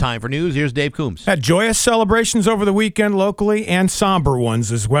not, it's time for news. Here's Dave Coombs. Had joyous celebrations over the weekend locally and somber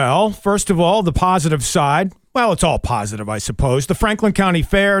ones as well. First of all, the positive side. Well, it's all positive, I suppose. The Franklin County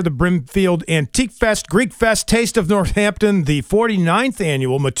Fair, the Brimfield Antique Fest, Greek Fest, Taste of Northampton, the 49th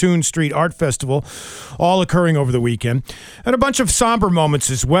annual Mattoon Street Art Festival, all occurring over the weekend. And a bunch of somber moments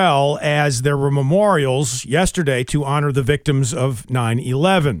as well, as there were memorials yesterday to honor the victims of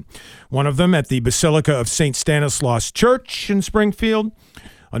 9/11. One of them at the Basilica of St. Stanislaus Church in Springfield.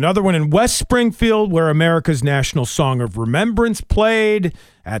 Another one in West Springfield, where America's National Song of Remembrance played.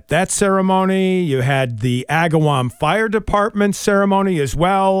 At that ceremony, you had the Agawam Fire Department ceremony, as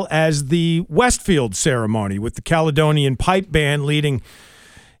well as the Westfield ceremony, with the Caledonian Pipe Band leading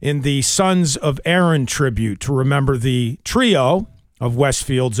in the Sons of Aaron tribute to remember the trio of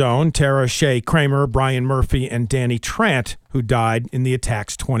Westfield's own, Tara Shea Kramer, Brian Murphy, and Danny Trant, who died in the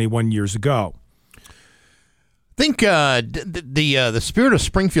attacks 21 years ago. I think the Spirit of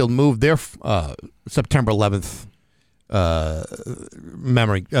Springfield moved their September 11th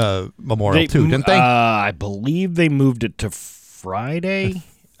memorial too, didn't they? I believe they moved it to Friday.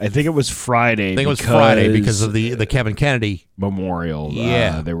 I think it was Friday. I think it was Friday because of the Kevin Kennedy memorial.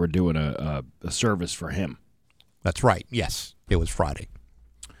 Yeah, they were doing a service for him. That's right. Yes, it was Friday.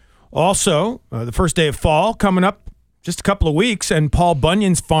 Also, the first day of fall coming up, just a couple of weeks, and Paul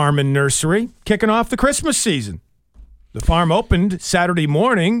Bunyan's Farm and Nursery kicking off the Christmas season. The farm opened Saturday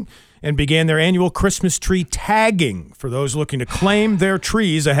morning and began their annual Christmas tree tagging for those looking to claim their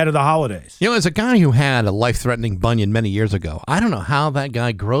trees ahead of the holidays. You know, as a guy who had a life-threatening bunion many years ago, I don't know how that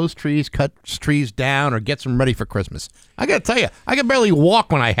guy grows trees, cuts trees down, or gets them ready for Christmas. I got to tell you, I could barely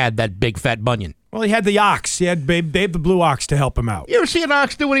walk when I had that big fat bunion. Well, he had the ox. He had Babe the Blue Ox to help him out. You ever see an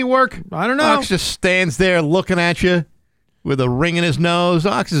ox do any work? I don't know. Ox just stands there looking at you with a ring in his nose.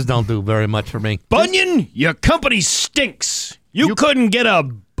 Oxes don't do very much for me. Bunyan, your company stinks. You couldn't get a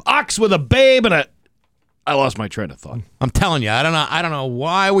ox with a babe and a... I lost my train of thought. I'm telling you, I don't know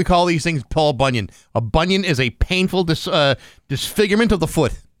why we call these things Paul Bunyan. A bunion is a painful disfigurement of the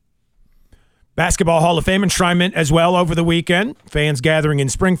foot. Basketball Hall of Fame enshrinement as well over the weekend. Fans gathering in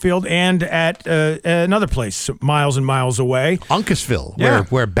Springfield and at another place miles and miles away. Uncasville, Yeah.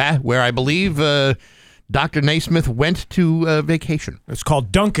 where I believe Dr. Naismith went to vacation. It's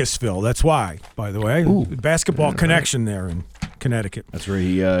called Dunkesville. That's why, by the way. Basketball connection there in Connecticut. That's where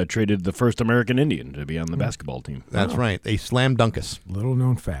he traded the first American Indian to be on the basketball team. That's right. A slam dunkus. Little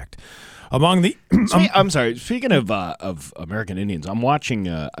known fact. Among the... I'm sorry. Speaking of American Indians, I'm watching...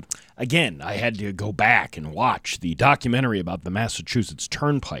 again, I had to go back and watch the documentary about the Massachusetts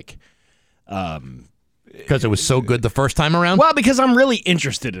Turnpike. Because it was so good the first time around? Well, because I'm really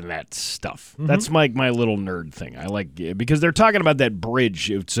interested in that stuff. Mm-hmm. That's my little nerd thing. I like because they're talking about that bridge.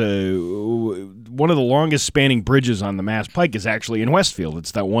 It's one of the longest spanning bridges on the Mass Pike is actually in Westfield.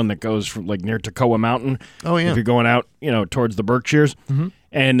 It's that one that goes from like near Toccoa Mountain. Oh yeah. If you're going out, towards the Berkshires,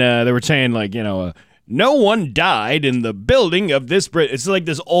 and they were saying like no one died in the building of this bridge. It's like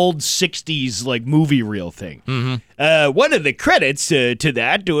this old 60s like movie reel thing. Mm-hmm. One of the credits to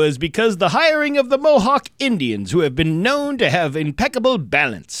that was because the hiring of the Mohawk Indians, who have been known to have impeccable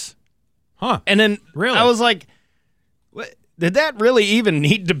balance. Huh. And then really? I was like, did that really even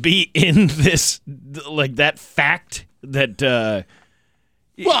need to be in this, like that fact that...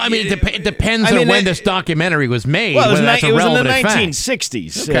 Well, I mean, it depends on when this documentary was made. Well, it was in the fact.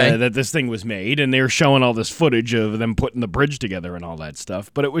 1960s that this thing was made, and they were showing all this footage of them putting the bridge together and all that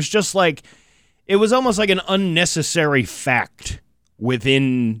stuff. But it was just like, it was almost like an unnecessary fact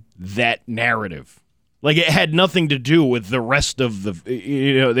within that narrative. Like, it had nothing to do with the rest of the,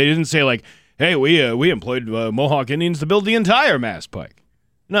 they didn't say like, hey, we employed Mohawk Indians to build the entire Mass Pike.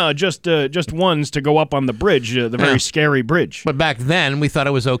 No, just ones to go up on the bridge, the very scary bridge. But back then, we thought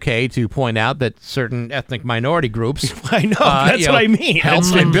it was okay to point out that certain ethnic minority groups... I know, that's what I mean.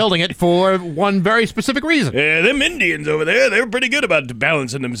 Helped in building it for one very specific reason. Yeah, them Indians over there, they were pretty good about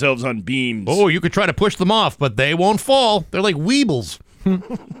balancing themselves on beams. Oh, you could try to push them off, but they won't fall. They're like weebles.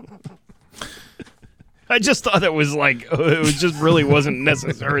 I just thought it was like, it just really wasn't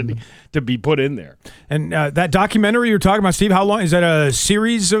necessary to be put in there. And that documentary you're talking about, Steve, how long? Is that a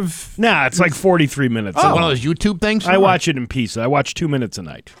series of... Nah, it's like 43 minutes. Oh. One of those YouTube things? I watch it in pieces. I watch 2 minutes a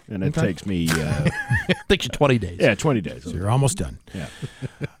night, and it takes me... it takes you 20 days. Yeah, 20 days. So you're almost done. Yeah.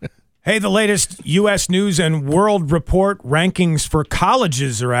 Hey, the latest U.S. News and World Report rankings for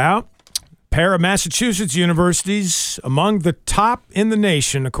colleges are out. Pair of Massachusetts universities among the top in the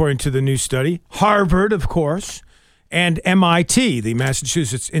nation, according to the new study. Harvard, of course, and MIT, the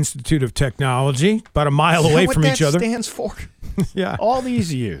Massachusetts Institute of Technology, about a mile away from each other. Stands for? Yeah. All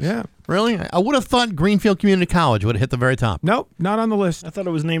these years. Yeah. Really? I would have thought Greenfield Community College would have hit the very top. Nope, not on the list. I thought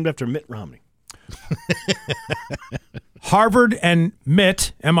it was named after Mitt Romney. Harvard and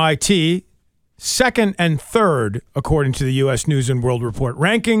MIT, second and third, according to the U.S. News and World Report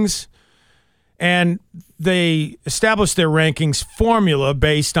rankings. And they established their rankings formula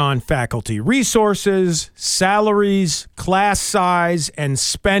based on faculty resources, salaries, class size, and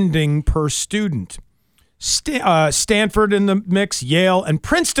spending per student. Stanford in the mix, Yale, and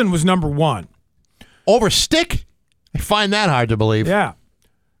Princeton was number one. Over Stick? I find that hard to believe. Yeah.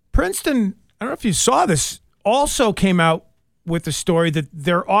 Princeton, I don't know if you saw this, also came out with the story that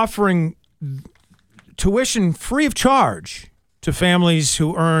they're offering tuition free of charge to families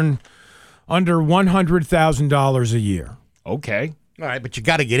who earn under $100,000 a year. Okay. All right, but you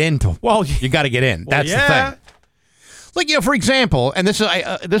got to get into. Well, you got to get in. That's the thing. Like, for example, and this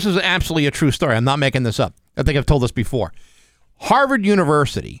is absolutely a true story. I'm not making this up. I think I've told this before. Harvard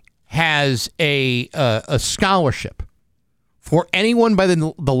University has a scholarship for anyone by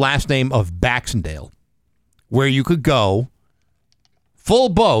the last name of Baxendale, where you could go full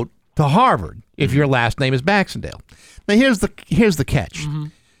boat to Harvard if your last name is Baxendale. Now, here's the catch. Mm-hmm.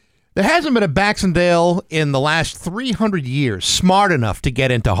 There hasn't been a Baxendale in the last 300 years smart enough to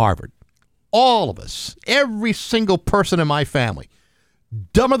get into Harvard. All of us, every single person in my family,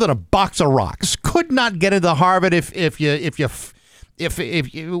 dumber than a box of rocks, could not get into Harvard if you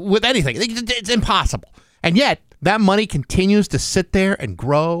with anything. It's impossible. And yet that money continues to sit there and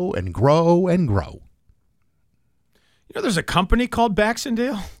grow and grow and grow. You know, there's a company called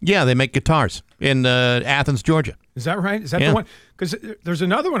Baxendale? Yeah, they make guitars in Athens, Georgia. Is that right? Is that the one? Because there's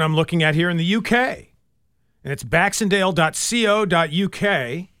another one I'm looking at here in the UK, and it's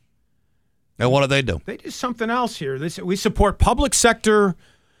baxendale.co.uk. And what do they do? They do something else here. We support public sector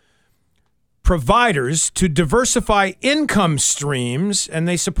providers to diversify income streams, and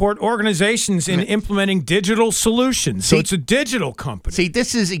they support organizations in implementing digital solutions. So it's a digital company. See,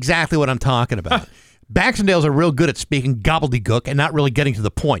 this is exactly what I'm talking about. Baxendales are real good at speaking gobbledygook and not really getting to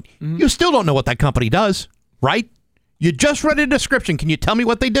the point. Mm-hmm. You still don't know what that company does, right? You just read a description. Can you tell me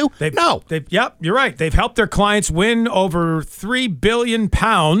what they do? No. Yep, you're right. They've helped their clients win over £3 billion,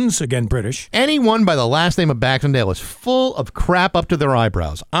 again, British. Anyone by the last name of Baxendale is full of crap up to their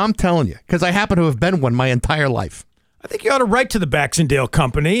eyebrows. I'm telling you, because I happen to have been one my entire life. I think you ought to write to the Baxendale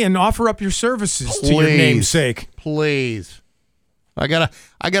Company and offer up your services to your namesake. Please. I got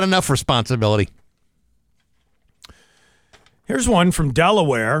enough responsibility. Here's one from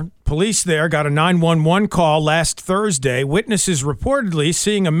Delaware. Police there got a 911 call last Thursday. Witnesses reportedly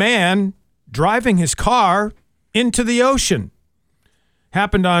seeing a man driving his car into the ocean.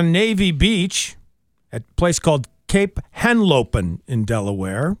 Happened on Navy Beach at a place called Cape Henlopen in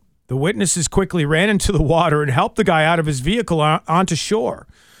Delaware. The witnesses quickly ran into the water and helped the guy out of his vehicle onto shore.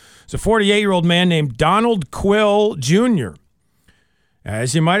 It's a 48-year-old man named Donald Quill Jr.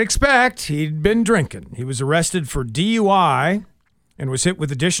 As you might expect, he'd been drinking. He was arrested for DUI and was hit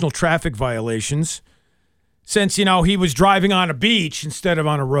with additional traffic violations since, he was driving on a beach instead of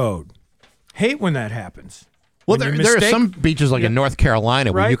on a road. Hate when that happens. Well, there are some beaches like in North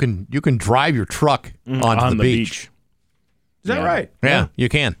Carolina where you can drive your truck onto the beach. Is that right? Yeah, you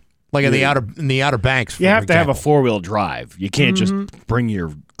can. Like in the Outer Banks. You have to have a 4-wheel drive. You can't just bring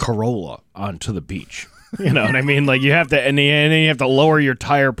your Corolla onto the beach. You know what I mean? Like you have to, and then you have to lower your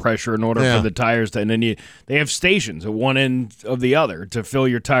tire pressure in order for the tires to. And then they have stations at one end of the other to fill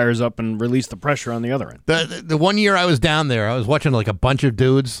your tires up and release the pressure on the other end. The 1 year I was down there, I was watching like a bunch of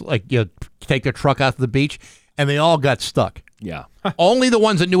dudes take their truck out to the beach, and they all got stuck. Yeah. Only the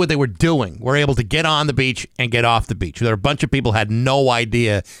ones that knew what they were doing were able to get on the beach and get off the beach. There were a bunch of people who had no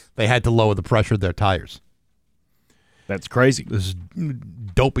idea they had to lower the pressure of their tires. That's crazy. This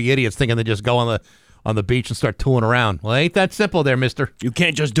dopey idiots thinking they just go on the beach and start tooling around. Well, ain't that simple there, mister. You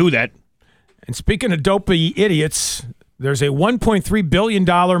can't just do that. And speaking of dopey idiots, there's a $1.3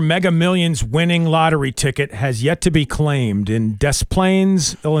 billion Mega Millions winning lottery ticket has yet to be claimed in Des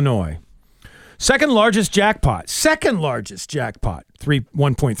Plaines, Illinois. Second largest jackpot,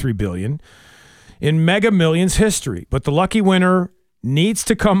 $1.3 billion in Mega Millions history. But the lucky winner needs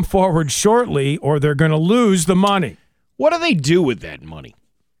to come forward shortly or they're going to lose the money. What do they do with that money?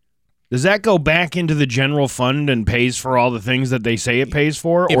 Does that go back into the general fund and pays for all the things that they say it pays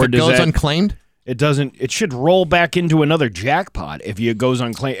for? If it goes unclaimed? It doesn't. It should roll back into another jackpot if it goes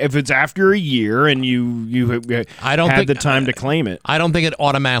unclaimed. If it's after a year and you had the time to claim it. I don't think it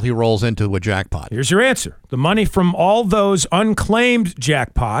automatically rolls into a jackpot. Here's your answer. The money from all those unclaimed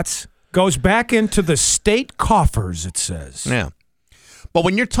jackpots goes back into the state coffers, it says. Yeah. But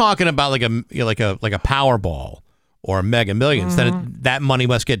when you're talking about like a Powerball or a Mega Millions, then that money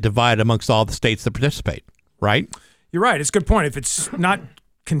must get divided amongst all the states that participate, right? You're right. It's a good point. If it's not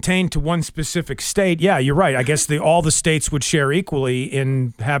contained to one specific state, yeah, you're right. I guess all the states would share equally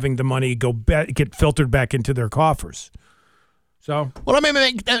in having the money get filtered back into their coffers. So, well, I mean,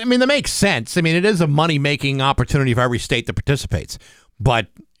 that makes sense. I mean, it is a money-making opportunity for every state that participates. But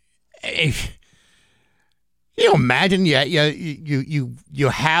if you imagine, you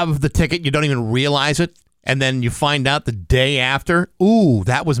have the ticket, you don't even realize it, and then you find out the day after, ooh,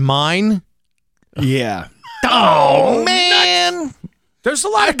 that was mine. Yeah. Oh man. There's a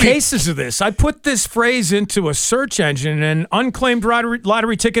lot of cases of this. I put this phrase into a search engine, and unclaimed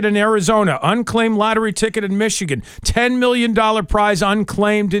lottery ticket in Arizona, unclaimed lottery ticket in Michigan, $10 million prize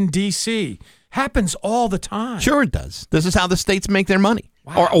unclaimed in D.C. Happens all the time. Sure it does. This is how the states make their money.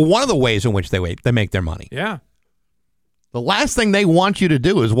 Wow. Or one of the ways in which they make their money. Yeah. The last thing they want you to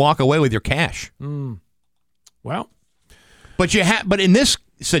do is walk away with your cash. Well. But in this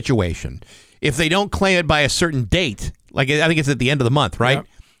situation, if they don't claim it by a certain date, like I think it's at the end of the month, right? Yep.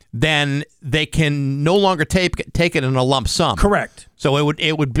 Then they can no longer take it in a lump sum. Correct. So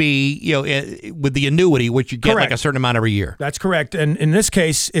it would be with the annuity, which you get like a certain amount every year. That's correct. And in this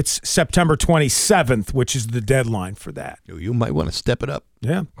case, it's September 27th, which is the deadline for that. You might want to step it up.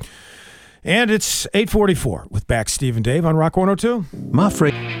 Yeah. And it's 8:44 with back Steve and Dave on Rock 102. My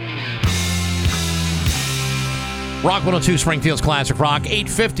friend. Rock 102, Springfield's Classic Rock,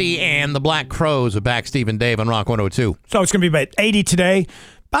 8:50, and the Black Crows are back. Steve and Dave on Rock 102. So it's going to be about 80 today.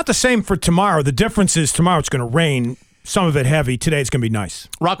 About the same for tomorrow. The difference is tomorrow it's going to rain, some of it heavy. Today it's going to be nice.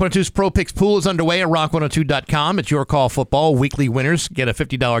 Rock 102's Pro Picks Pool is underway at rock102.com. It's your call football. Weekly winners get a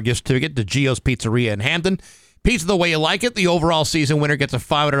 $50 gift certificate to Gio's Pizzeria in Hampton. Pizza the way you like it. The overall season winner gets a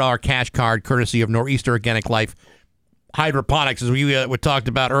 $500 cash card courtesy of Nor'easter Organic Life Hydroponics. As we talked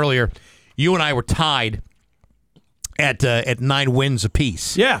about earlier, you and I were tied at 9 wins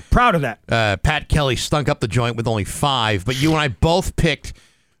apiece. Yeah, proud of that. Pat Kelly stunk up the joint with only 5, but you and I both picked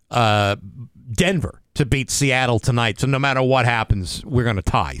Denver to beat Seattle tonight. So no matter what happens, we're going to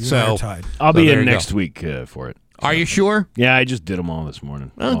tie. I'll be in next week for it. Are you sure? Yeah, I just did them all this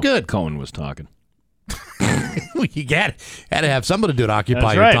morning. Oh, good. Cohen was talking. You had to have somebody to do it, occupy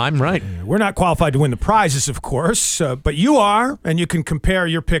That's your right. time, right? We're not qualified to win the prizes, of course, but you are, and you can compare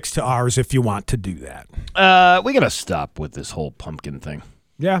your picks to ours if you want to do that. We got to stop with this whole pumpkin thing.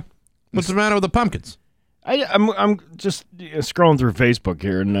 Yeah. What's the matter with the pumpkins? I'm just scrolling through Facebook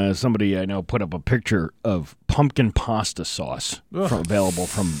here, and somebody I know put up a picture of pumpkin pasta sauce available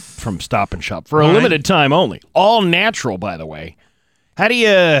from Stop and Shop for a limited time only. All natural, by the way. What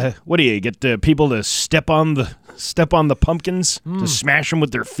do you get the people to step on the pumpkins to smash them with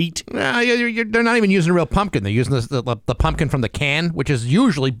their feet? They're not even using a real pumpkin. They're using the pumpkin from the can, which is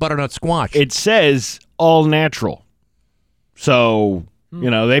usually butternut squash. It says all natural. So,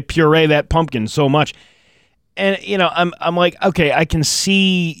 they puree that pumpkin so much. And, I'm like, okay, I can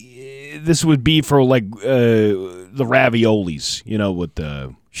see this would be for like the raviolis, with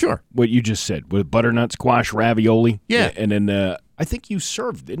the... Sure. What you just said, with butternut squash ravioli. Yeah. And then I think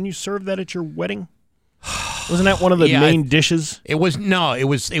didn't you serve that at your wedding? Wasn't that one of the main dishes? It was not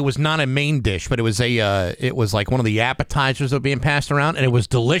a main dish, but it was like one of the appetizers that were being passed around, and it was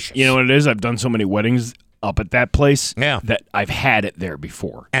delicious. You know what it is? I've done so many weddings up at that place that I've had it there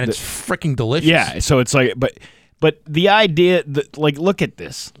before. And it's freaking delicious. Yeah, so it's like, but the idea that, like, look at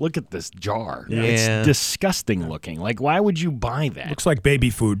this jar. Yeah. It's disgusting looking. Like, why would you buy that? Looks like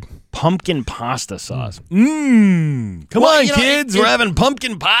baby food. Pumpkin pasta sauce. Come on, kids. We're having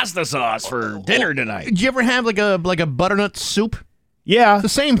pumpkin pasta sauce for dinner tonight. Did you ever have like a butternut soup? Yeah. It's the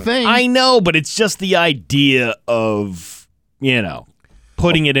same thing. I know, but it's just the idea of,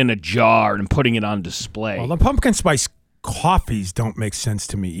 putting it in a jar and putting it on display. Well, the pumpkin spice coffees don't make sense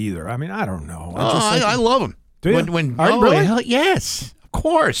to me either. I mean, I don't know. I love them. Do you? Really? Yes, of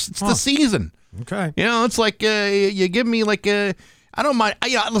course. It's the season. Okay. It's like you give me like a. I don't mind.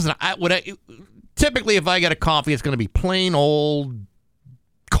 Listen. Typically, if I get a coffee, it's going to be plain old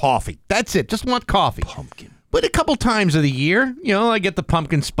coffee. That's it. Just want coffee. Pumpkin. But a couple times of the year, I get the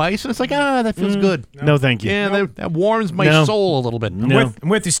pumpkin spice, and it's like, that feels good. No, thank you. Yeah, that warms my soul a little bit. I'm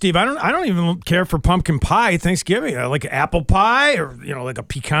with you, Steve. I don't even care for pumpkin pie Thanksgiving. I like apple pie or like a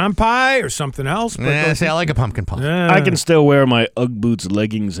pecan pie or something else. But I like a pumpkin pie. I can still wear my Ugg boots,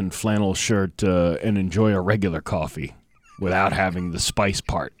 leggings, and flannel shirt and enjoy a regular coffee without having the spice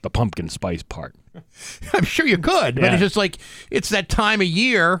part, the pumpkin spice part. I'm sure you could, but it's just like it's that time of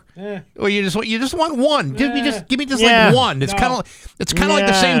year where you just want one. Give me just like one. It's kind of like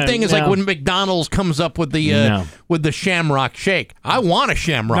the same thing as like when McDonald's comes up with the Shamrock Shake. I want a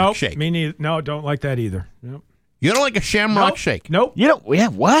Shamrock Shake. Me neither. No, don't like that either. Nope. You don't like a Shamrock Shake? Nope.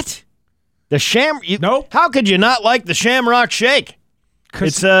 What? The Nope. How could you not like the Shamrock Shake?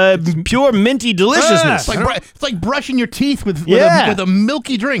 It's pure minty deliciousness. It's like brushing your teeth with a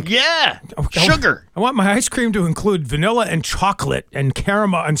milky drink. Yeah. Sugar. I want my ice cream to include vanilla and chocolate and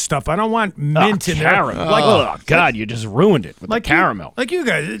caramel and stuff. I don't want mint in there. Oh, God, you just ruined it with the caramel. You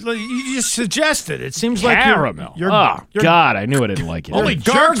guys, you just suggested. It seems caramel. like you're God, I knew I didn't like it. Only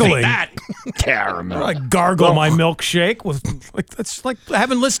gargling that. Caramel. I gargle my milkshake with that's like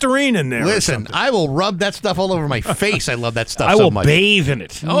having Listerine in there. Listen, I will rub that stuff all over my face. I love that stuff I so will much. bathe in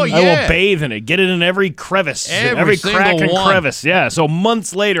it. Oh, yeah. I will bathe in it. Get it in every crevice. Every crack and crevice. Yeah. So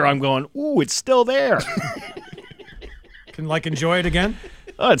months later, I'm going, ooh, it's still there. Can enjoy it again?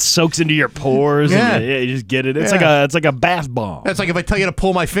 Oh, it soaks into your pores. Yeah. And you just get it. It's like a bath bomb. That's like if I tell you to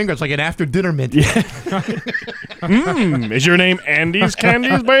pull my finger, it's like an after dinner mint. Yeah. Is your name Andy's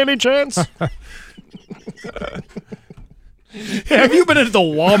Candies by any chance? Have you been at the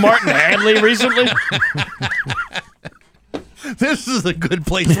Walmart in Hadley recently? This is a good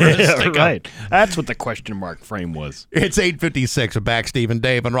place for us to stick right. That's what the question mark frame was. It's 8:56. We're back, Steve and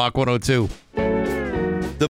Dave on Rock 102.